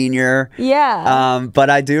 Stupidest senior. Yeah. But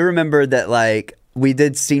I do remember that like we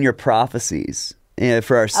did senior prophecies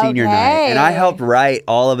for our senior night, and I helped write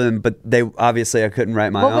all of them. But I couldn't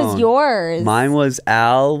write my own. What was yours? Mine was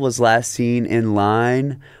Al was last seen in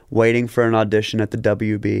line waiting for an audition at the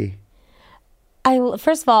WB.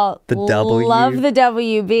 First of all, love the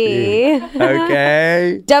WB.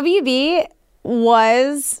 Okay. WB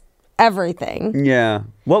was everything. Yeah.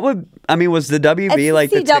 Was the WB it's like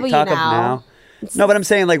the CW TikTok of now? No, but I'm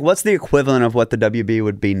saying like what's the equivalent of what the WB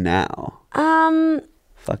would be now?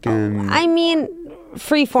 Fucking I mean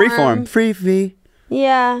freeform. Free.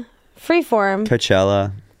 Yeah. Freeform.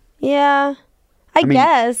 Coachella. Yeah. I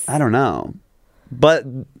guess. I don't know. But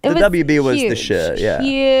the WB was the shit. Yeah.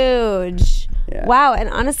 Huge. Yeah. Wow, and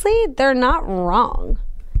honestly, they're not wrong.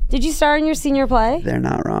 Did you star in your senior play? They're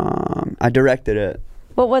not wrong. I directed it.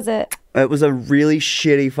 What was it? It was a really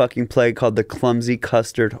shitty fucking play called The Clumsy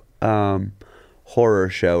Custard Horror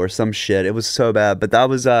Show or some shit. It was so bad. But that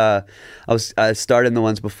was I starred in the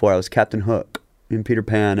ones before. I was Captain Hook in Peter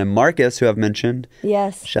Pan, and Marcus, who I've mentioned.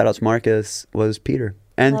 Yes. Shout out to Marcus, was Peter.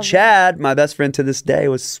 And Chad, my best friend to this day,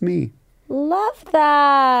 was Smee. Love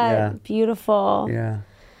that. Yeah. Beautiful. Yeah.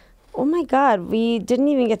 Oh my God, we didn't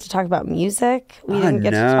even get to talk about music. We didn't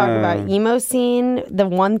get to talk about emo scene. The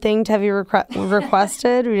one thing Tevi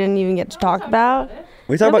requested, we didn't even get to talk about.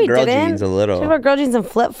 We talked about girl jeans a little. We talked about girl jeans and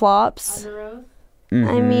flip flops. Mm-hmm.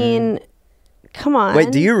 I mean, come on. Wait,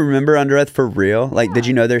 do you remember Under Oath for real? Like, did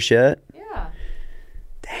you know their shit? Yeah.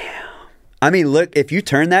 Damn. I mean, look, if you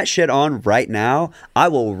turn that shit on right now, I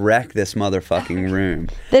will wreck this motherfucking room.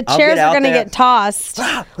 The chairs are going to get tossed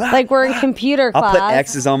like we're in computer class. I'll put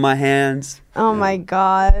X's on my hands. Oh my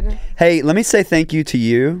God. Hey, let me say thank you to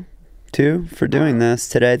you, too, for doing this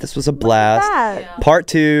today. This was a blast. Yeah. Part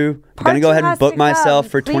 2. I'm going to go ahead and book myself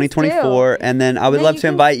for Please 2024. do. And then I would love to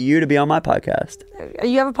invite you to be on my podcast.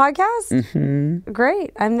 You have a podcast? Mm-hmm.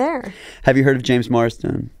 Great. I'm there. Have you heard of James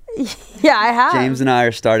Marsden? Yeah, I have. James and I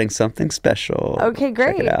are starting something special. Okay,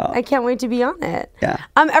 great. Check it out. I can't wait to be on it. Yeah.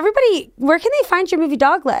 Everybody, where can they find your movie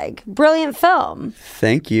Dogleg? Brilliant film.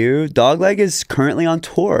 Thank you. Dogleg is currently on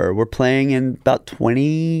tour. We're playing in about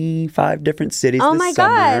 25 different cities Oh this my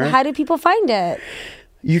summer. God. How do people find it?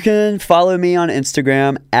 You can follow me on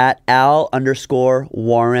Instagram at Al_Warren,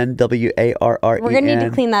 WARREN. We're going to need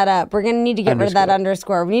to clean that up. We're going to need to get rid of that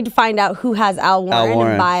underscore. We need to find out who has Al Warren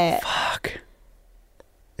and buy it. Fuck.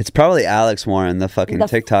 It's probably Alex Warren, the fucking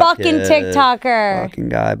TikTok fucking kid. TikToker. Fucking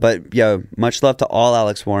guy. But yo, much love to all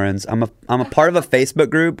Alex Warrens. I'm a part of a Facebook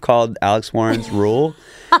group called Alex Warren's Rule.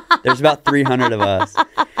 There's about 300 of us.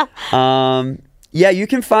 Yeah, you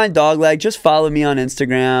can find Dogleg. Just follow me on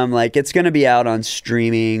Instagram. Like, it's gonna be out on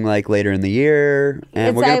streaming like later in the year,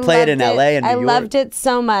 and we're gonna play it in LA and New York. I loved it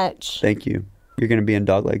so much. Thank you. You're gonna be in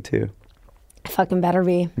Dogleg too. I fucking better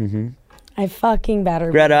be. Mm-hmm. I fucking better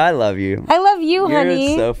be. Greta, I love you. I love you,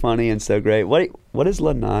 honey. You're so funny and so great. What is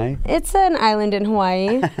Lanai? It's an island in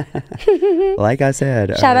Hawaii. Like I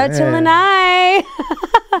said. Shout out to Lanai.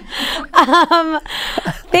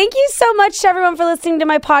 Thank you so much to everyone for listening to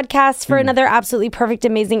my podcast for another absolutely perfect,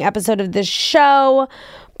 amazing episode of this show.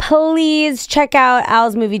 Please check out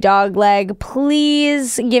Al's movie Dogleg.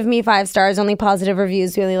 Please give me 5 stars. Only positive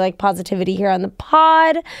reviews. We really like positivity here on the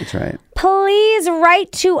pod. That's right. Please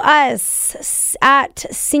write to us at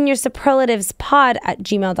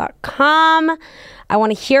seniorsuperlativespod@gmail.com. I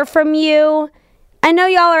want to hear from you. I know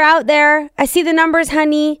y'all are out there. I see the numbers,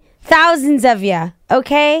 honey. Thousands of you.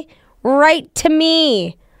 Okay? Write to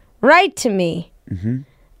me. Write to me. Mm-hmm.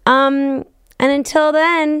 And until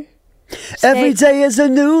then... Every day is a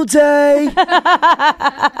new day.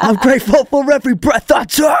 I'm grateful for every breath I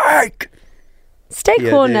take. Stay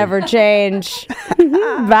cool, never change.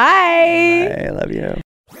 Bye. I love you.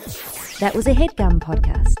 That was a HeadGum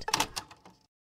podcast.